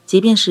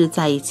即便是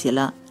在一起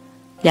了，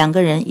两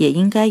个人也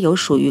应该有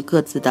属于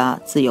各自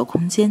的自由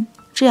空间，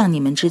这样你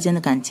们之间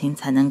的感情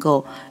才能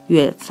够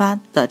越发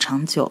的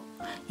长久。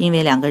因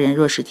为两个人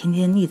若是天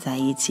天腻在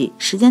一起，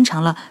时间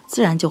长了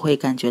自然就会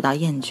感觉到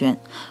厌倦，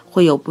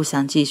会有不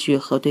想继续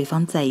和对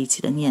方在一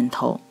起的念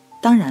头。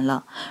当然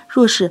了，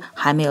若是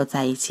还没有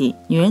在一起，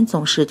女人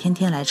总是天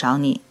天来找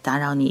你打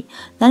扰你，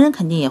男人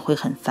肯定也会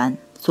很烦。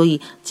所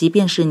以即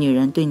便是女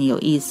人对你有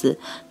意思，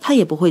她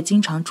也不会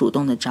经常主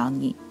动的找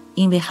你，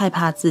因为害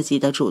怕自己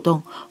的主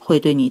动会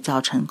对你造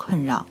成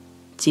困扰。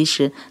即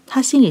使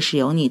她心里是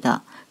有你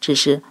的，只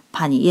是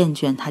怕你厌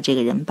倦她这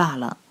个人罢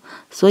了，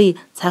所以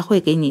才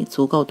会给你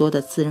足够多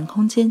的私人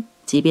空间。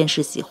即便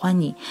是喜欢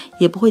你，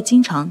也不会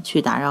经常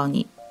去打扰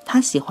你。她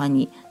喜欢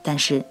你，但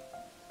是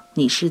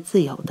你是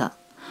自由的。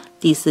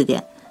第四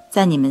点，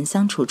在你们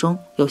相处中，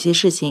有些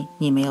事情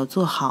你没有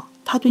做好，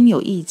他对你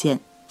有意见，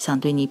想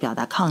对你表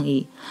达抗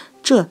议，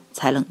这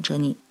才冷着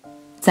你。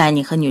在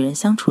你和女人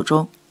相处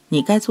中，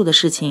你该做的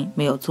事情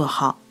没有做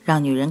好，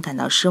让女人感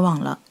到失望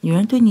了，女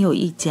人对你有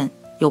意见，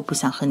又不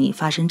想和你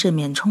发生正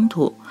面冲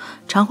突，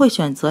常会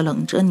选择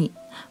冷着你，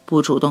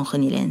不主动和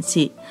你联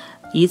系，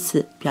以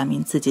此表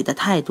明自己的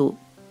态度。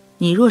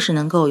你若是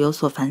能够有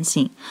所反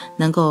省，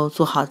能够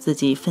做好自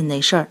己分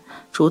内事儿，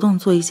主动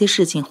做一些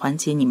事情缓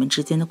解你们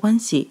之间的关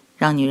系，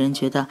让女人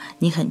觉得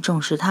你很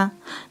重视她，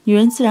女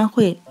人自然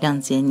会谅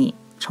解你，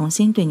重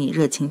新对你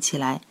热情起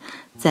来，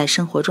在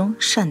生活中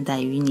善待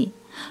于你。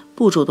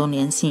不主动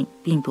联系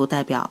并不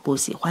代表不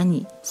喜欢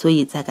你，所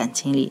以在感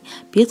情里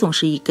别总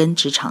是一根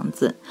直肠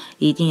子，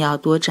一定要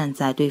多站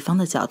在对方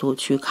的角度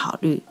去考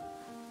虑。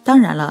当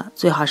然了，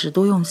最好是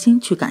多用心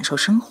去感受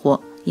生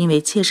活，因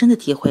为切身的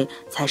体会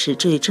才是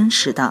最真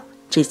实的，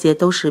这些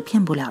都是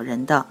骗不了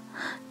人的。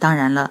当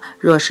然了，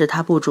若是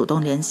他不主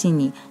动联系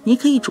你，你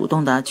可以主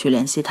动的去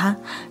联系他，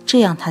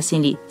这样他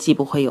心里既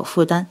不会有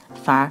负担，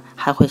反而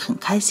还会很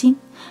开心，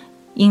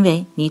因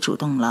为你主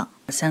动了。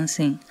我相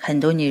信很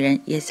多女人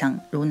也想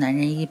如男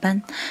人一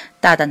般，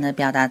大胆地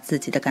表达自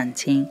己的感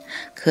情，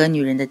可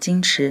女人的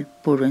矜持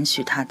不允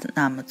许她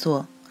那么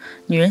做。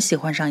女人喜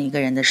欢上一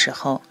个人的时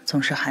候，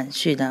总是含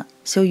蓄的，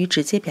羞于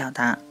直接表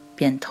达，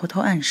便偷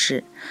偷暗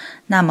示。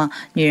那么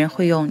女人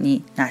会用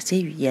你哪些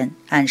语言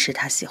暗示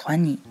她喜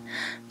欢你？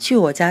去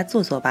我家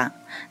坐坐吧。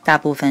大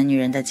部分女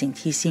人的警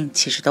惕性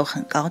其实都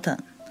很高的，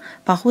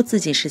保护自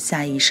己是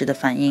下意识的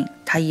反应，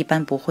他一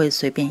般不会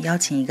随便邀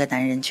请一个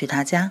男人去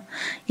他家，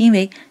因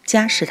为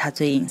家是他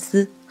最隐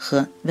私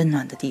和温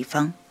暖的地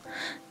方。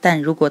但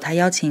如果他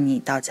邀请你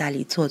到家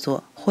里坐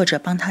坐，或者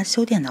帮他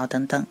修电脑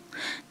等等，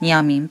你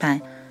要明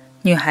白，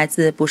女孩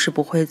子不是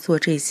不会做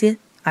这些，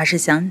而是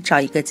想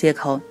找一个借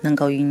口能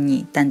够与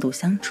你单独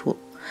相处。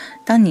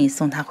当你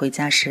送她回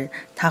家时，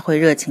她会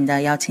热情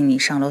地邀请你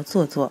上楼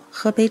坐坐，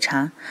喝杯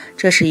茶，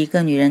这是一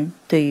个女人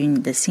对于你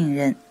的信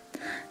任，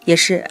也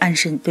是暗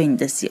示对你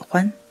的喜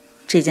欢。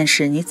这件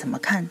事你怎么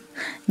看？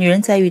女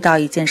人在遇到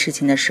一件事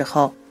情的时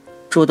候，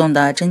主动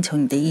地征求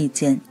你的意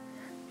见，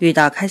遇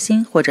到开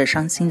心或者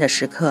伤心的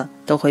时刻，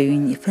都会与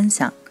你分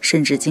享，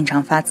甚至经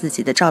常发自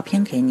己的照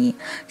片给你，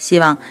希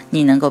望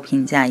你能够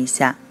评价一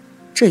下。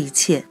这一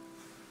切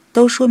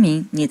都说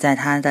明你在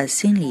她的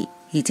心里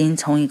已经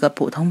从一个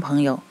普通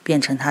朋友变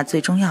成她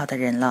最重要的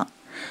人了。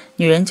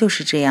女人就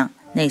是这样，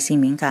内心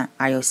敏感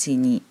而又细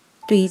腻，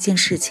对一件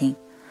事情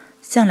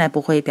向来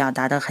不会表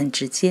达得很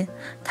直接。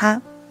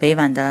她委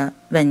婉地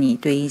问你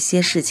对一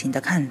些事情的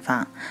看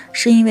法，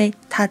是因为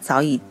她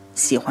早已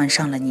喜欢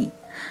上了你。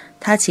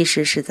她其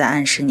实是在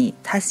暗示你，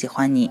她喜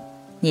欢你。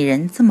你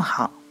人这么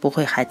好，不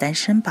会还单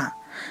身吧？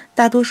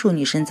大多数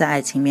女生在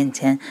爱情面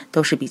前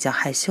都是比较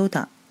害羞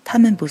的，她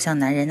们不像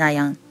男人那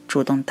样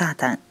主动大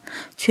胆，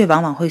却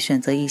往往会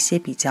选择一些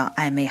比较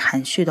暧昧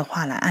含蓄的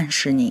话来暗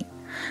示你。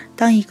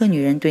当一个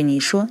女人对你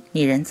说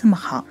你人这么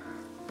好，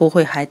不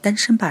会还单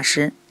身吧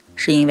时，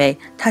是因为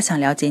她想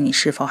了解你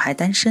是否还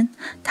单身，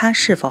她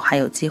是否还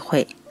有机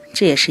会。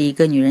这也是一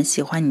个女人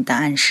喜欢你的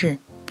暗示，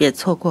别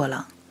错过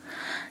了。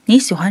你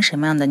喜欢什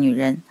么样的女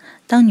人？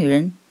当女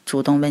人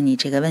主动问你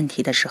这个问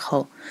题的时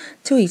候，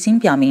就已经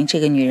表明这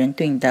个女人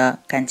对你的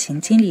感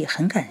情经历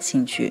很感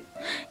兴趣。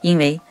因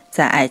为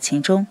在爱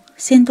情中，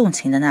先动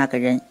情的那个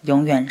人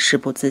永远是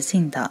不自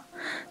信的，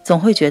总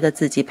会觉得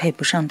自己配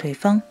不上对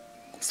方。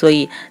所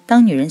以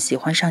当女人喜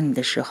欢上你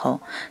的时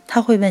候，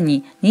她会问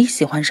你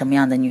喜欢什么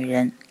样的女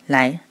人，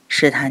来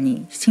试探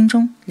你心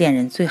中恋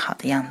人最好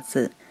的样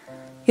子，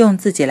用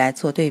自己来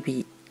做对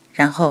比，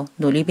然后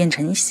努力变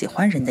成你喜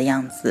欢人的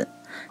样子。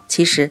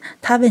其实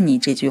他问你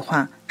这句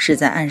话是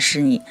在暗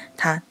示你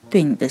他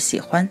对你的喜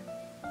欢。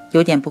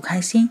有点不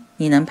开心，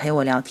你能陪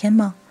我聊天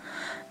吗？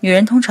女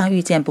人通常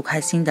遇见不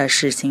开心的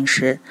事情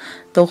时，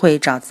都会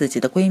找自己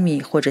的闺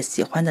蜜或者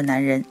喜欢的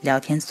男人聊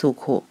天诉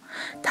苦，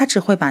她只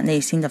会把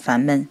内心的烦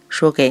闷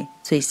说给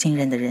最信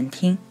任的人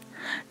听。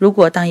如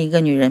果当一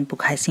个女人不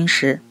开心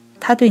时，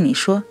她对你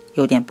说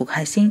有点不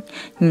开心，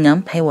你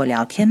能陪我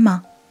聊天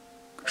吗？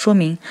说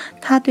明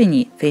她对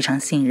你非常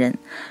信任，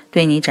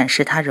对你展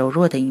示她柔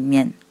弱的一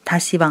面，她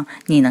希望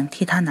你能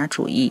替她拿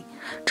主意，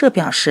这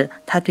表示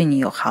她对你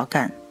有好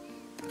感。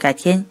改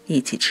天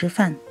一起吃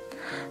饭。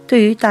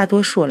对于大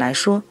多数来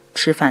说，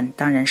吃饭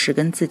当然是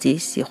跟自己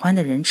喜欢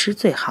的人吃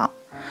最好。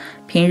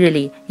平日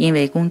里因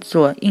为工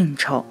作应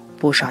酬，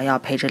不少要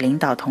陪着领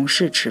导同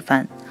事吃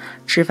饭，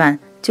吃饭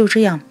就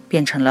这样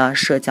变成了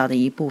社交的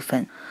一部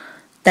分。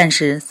但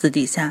是私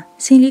底下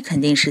心里肯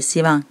定是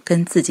希望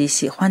跟自己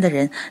喜欢的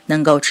人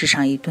能够吃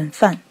上一顿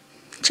饭。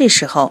这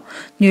时候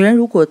女人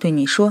如果对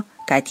你说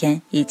改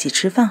天一起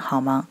吃饭好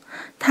吗？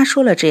她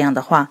说了这样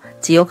的话，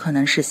极有可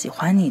能是喜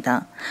欢你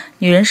的。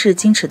女人是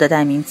矜持的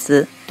代名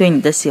词，对你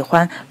的喜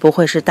欢不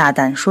会是大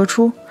胆说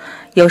出，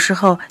有时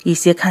候一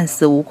些看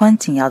似无关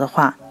紧要的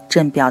话，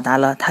正表达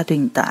了她对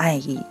你的爱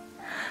意。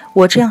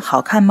我这样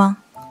好看吗？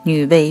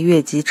女为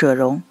悦己者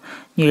容，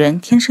女人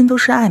天生都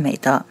是爱美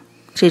的，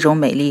这种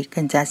美丽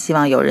更加希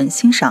望有人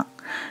欣赏。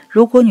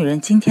如果女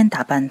人今天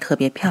打扮特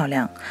别漂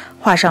亮，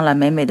画上了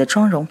美美的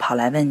妆容，跑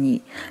来问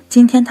你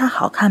今天她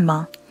好看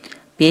吗？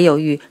别犹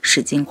豫，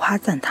使劲夸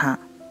赞她。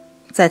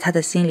在她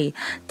的心里，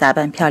打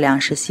扮漂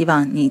亮是希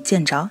望你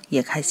见着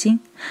也开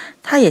心，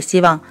她也希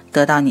望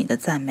得到你的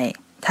赞美，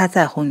她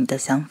在乎你的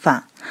想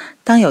法。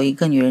当有一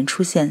个女人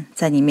出现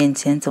在你面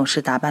前，总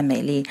是打扮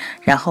美丽，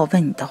然后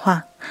问你的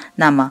话，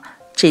那么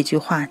这句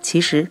话其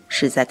实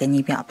是在跟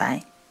你表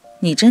白，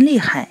你真厉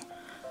害。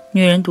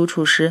女人独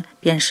处时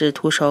便是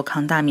徒手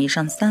扛大米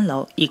上3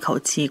楼，一口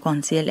气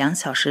逛街2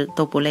小时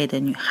都不累的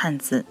女汉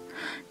子。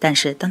但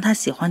是当她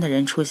喜欢的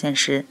人出现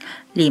时，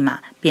立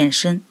马变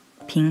身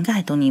瓶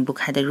盖都拧不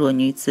开的弱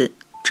女子。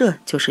这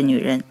就是女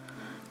人，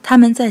她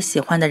们在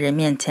喜欢的人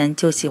面前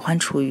就喜欢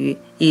处于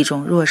一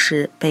种弱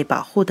势被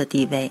保护的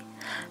地位，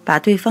把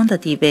对方的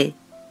地位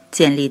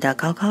建立得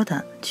高高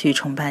的，去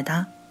崇拜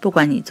她。不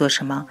管你做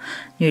什么，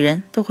女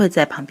人都会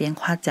在旁边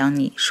夸奖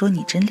你，说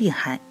你真厉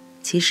害。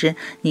其实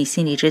你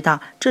心里知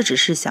道这只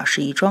是小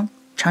事一桩，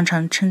常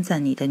常称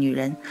赞你的女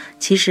人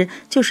其实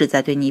就是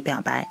在对你表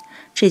白。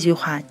这句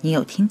话你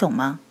有听懂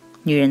吗？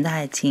女人的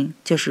爱情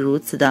就是如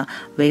此的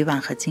委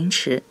婉和矜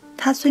持，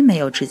她虽没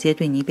有直接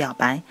对你表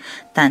白，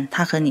但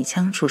她和你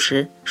相处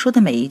时说的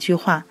每一句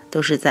话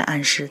都是在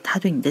暗示她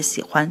对你的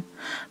喜欢。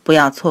不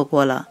要错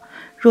过了，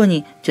若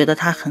你觉得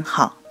她很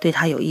好，对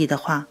她有意的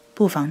话，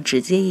不妨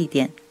直接一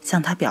点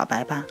向她表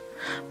白吧，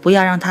不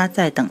要让她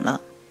再等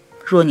了。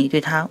若你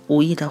对他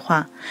无意的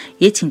话，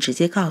也请直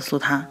接告诉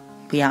他，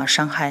不要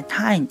伤害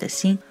他爱你的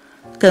心。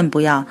更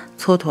不要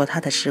蹉跎他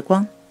的时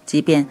光。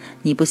即便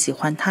你不喜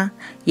欢他，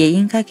也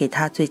应该给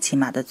他最起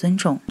码的尊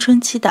重。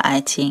春期的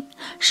爱情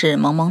是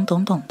懵懵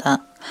懂懂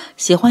的，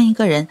喜欢一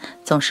个人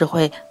总是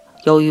会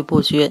犹豫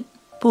不决，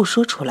不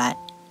说出来，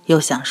又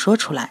想说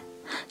出来。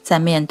在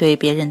面对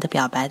别人的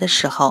表白的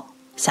时候，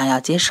想要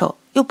接受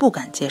又不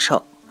敢接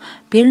受，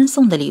别人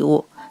送的礼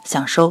物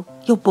想收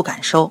又不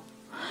敢收。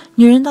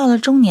女人到了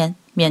中年，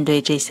面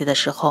对这些的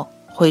时候，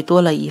会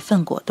多了一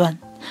份果断，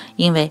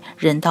因为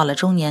人到了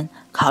中年，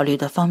考虑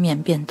的方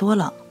面变多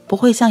了，不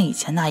会像以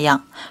前那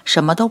样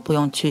什么都不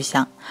用去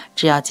想，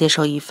只要接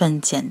受一份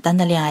简单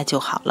的恋爱就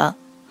好了。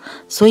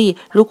所以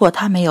如果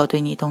他没有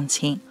对你动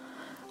情，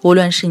无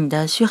论是你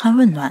的嘘寒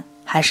问暖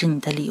还是你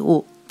的礼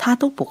物，他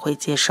都不会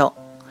接受。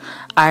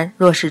而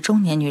若是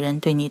中年女人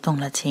对你动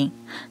了情，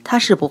他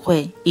是不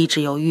会一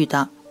直犹豫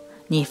的。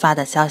你发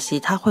的消息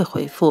他会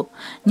回复，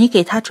你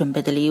给他准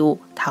备的礼物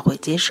他会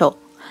接受，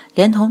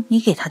连同你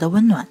给他的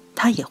温暖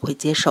他也会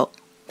接受。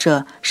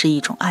这是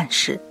一种暗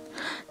示，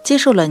接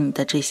受了你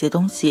的这些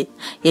东西，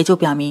也就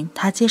表明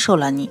他接受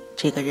了你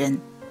这个人。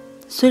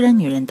虽然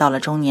女人到了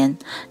中年，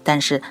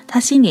但是她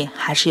心里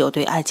还是有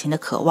对爱情的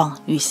渴望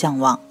与向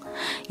往。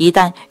一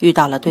旦遇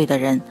到了对的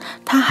人，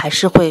她还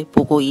是会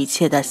不顾一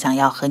切的想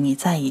要和你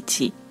在一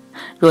起。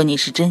若你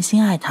是真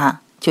心爱他，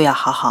就要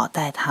好好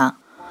待他，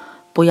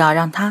不要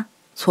让他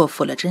错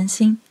付了真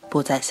心，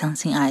不再相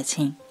信爱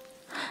情。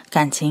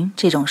感情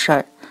这种事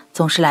儿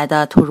总是来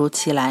得突如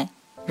其来，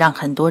让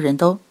很多人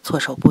都措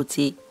手不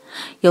及。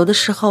有的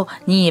时候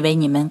你以为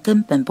你们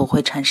根本不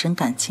会产生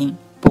感情，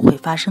不会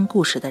发生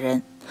故事的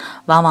人，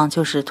往往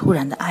就是突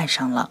然的爱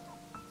上了。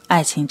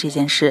爱情这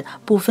件事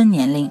不分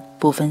年龄，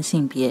不分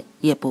性别，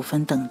也不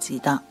分等级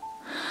的，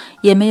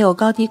也没有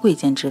高低贵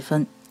贱之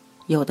分。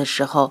有的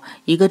时候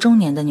一个中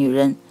年的女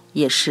人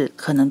也是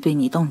可能对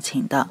你动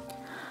情的，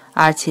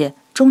而且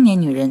中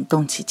年女人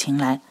动起情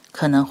来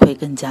可能会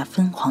更加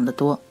疯狂得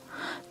多。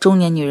中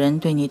年女人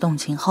对你动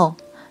情后，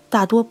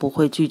大多不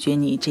会拒绝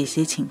你这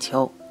些请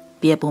求。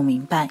别不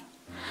明白，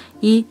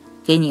一，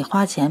给你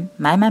花钱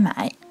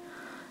买，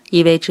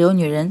以为只有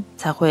女人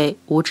才会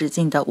无止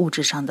境的物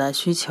质上的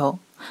需求，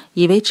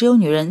以为只有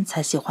女人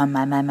才喜欢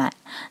买，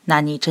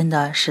那你真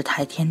的是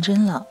太天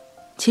真了。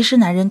其实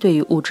男人对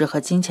于物质和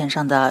金钱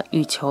上的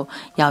欲求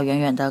要远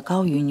远的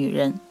高于女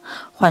人。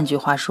换句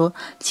话说，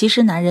其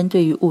实男人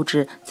对于物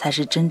质才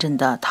是真正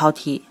的饕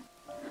餮。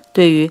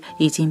对于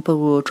已经步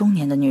入中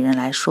年的女人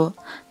来说，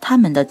她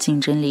们的竞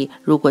争力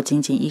如果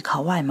仅仅依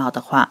靠外貌的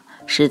话，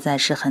实在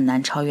是很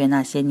难超越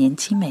那些年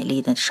轻美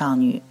丽的少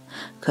女。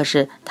可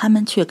是她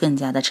们却更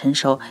加的成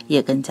熟，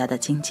也更加的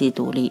经济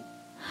独立，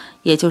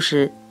也就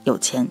是有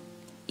钱。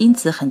因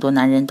此很多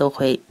男人都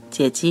会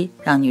借机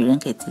让女人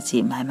给自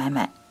己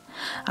买。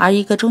而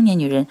一个中年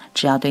女人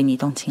只要对你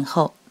动情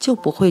后，就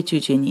不会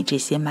拒绝你这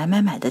些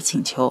买的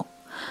请求。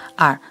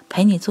二，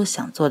陪你做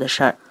想做的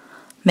事儿。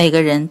每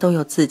个人都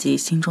有自己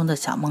心中的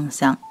小梦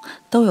想，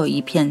都有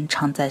一片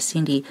藏在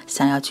心里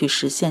想要去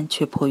实现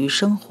却迫于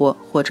生活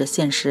或者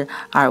现实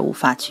而无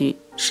法去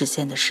实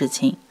现的事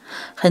情。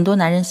很多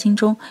男人心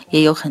中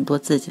也有很多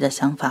自己的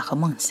想法和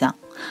梦想，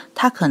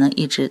他可能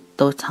一直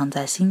都藏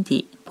在心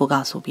底，不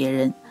告诉别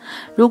人。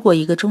如果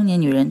一个中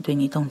年女人对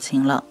你动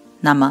情了，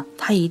那么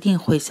她一定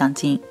会想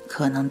尽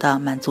可能的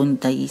满足你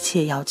的一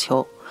切要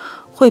求，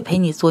会陪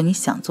你做你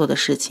想做的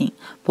事情，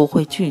不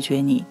会拒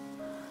绝你，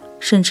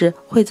甚至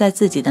会在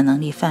自己的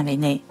能力范围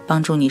内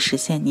帮助你实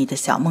现你的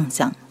小梦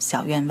想、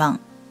小愿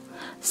望。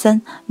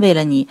三，为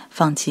了你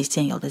放弃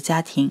现有的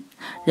家庭。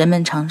人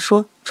们常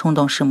说冲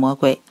动是魔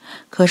鬼，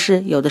可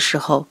是有的时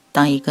候，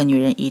当一个女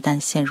人一旦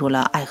陷入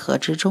了爱河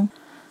之中，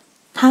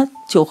她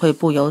就会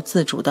不由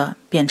自主地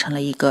变成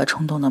了一个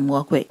冲动的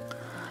魔鬼，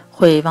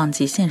会忘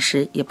记现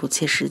实，也不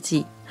切实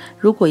际。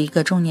如果一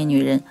个中年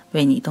女人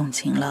为你动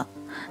情了，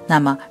那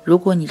么如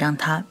果你让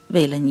她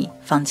为了你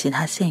放弃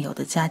她现有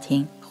的家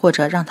庭，或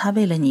者让她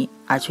为了你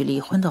而去离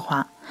婚的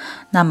话，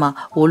那么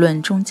无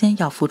论中间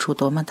要付出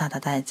多么大的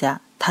代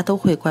价，她都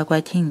会乖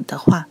乖听你的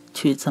话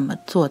去这么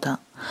做的，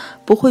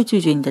不会拒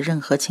绝你的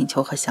任何请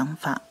求和想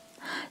法。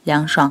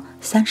梁爽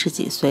30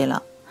几岁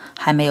了，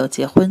还没有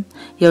结婚，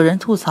有人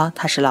吐槽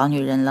她是老女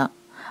人了，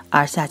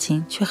而夏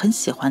青却很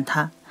喜欢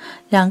她。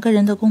两个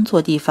人的工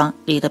作地方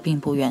离得并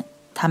不远，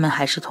他们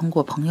还是通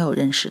过朋友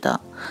认识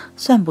的，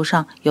算不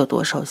上有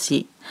多熟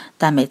悉，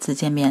但每次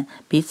见面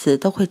彼此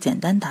都会简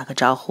单打个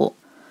招呼。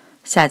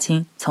夏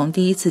青从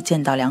第一次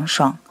见到梁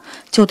爽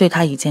就对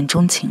他一见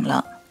钟情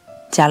了。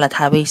加了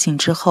他微信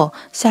之后，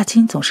夏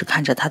青总是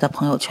看着他的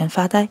朋友圈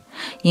发呆，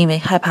因为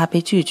害怕被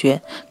拒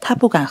绝，他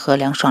不敢和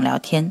梁爽聊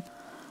天，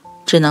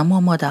只能默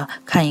默地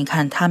看一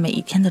看他每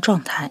一天的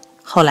状态。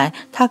后来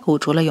他鼓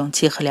足了勇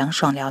气和梁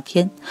爽聊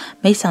天，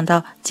没想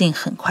到竟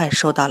很快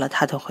收到了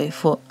他的回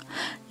复。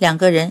两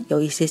个人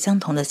有一些相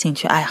同的兴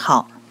趣爱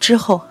好，之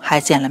后还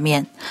见了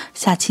面，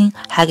夏青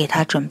还给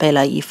他准备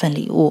了一份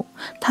礼物，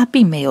他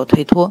并没有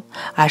推脱，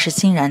而是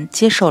欣然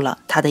接受了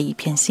他的一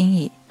片心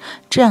意。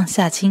这样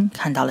夏青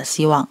看到了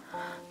希望，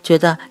觉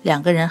得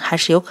两个人还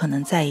是有可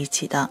能在一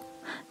起的。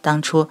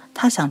当初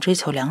他想追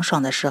求梁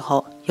爽的时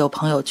候，有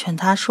朋友劝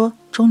他说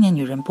中年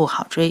女人不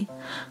好追。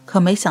可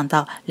没想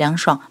到梁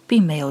爽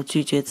并没有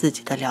拒绝自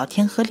己的聊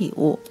天和礼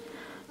物，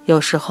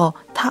有时候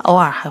他偶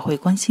尔还会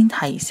关心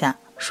她一下，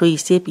说一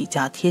些比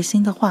较贴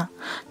心的话，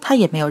他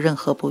也没有任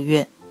何不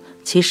悦。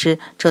其实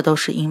这都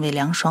是因为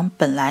梁爽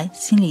本来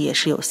心里也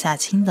是有下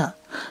亲的，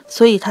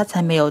所以他才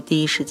没有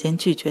第一时间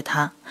拒绝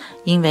他，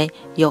因为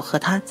有和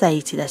他在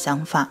一起的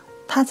想法，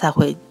他才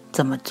会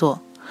这么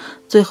做。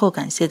最后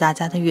感谢大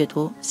家的阅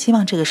读，希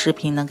望这个视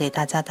频能给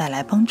大家带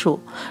来帮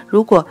助。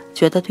如果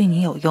觉得对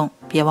你有用，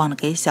别忘了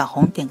给小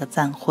红点个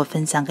赞或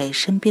分享给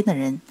身边的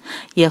人，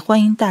也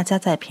欢迎大家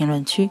在评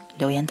论区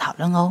留言讨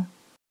论哦。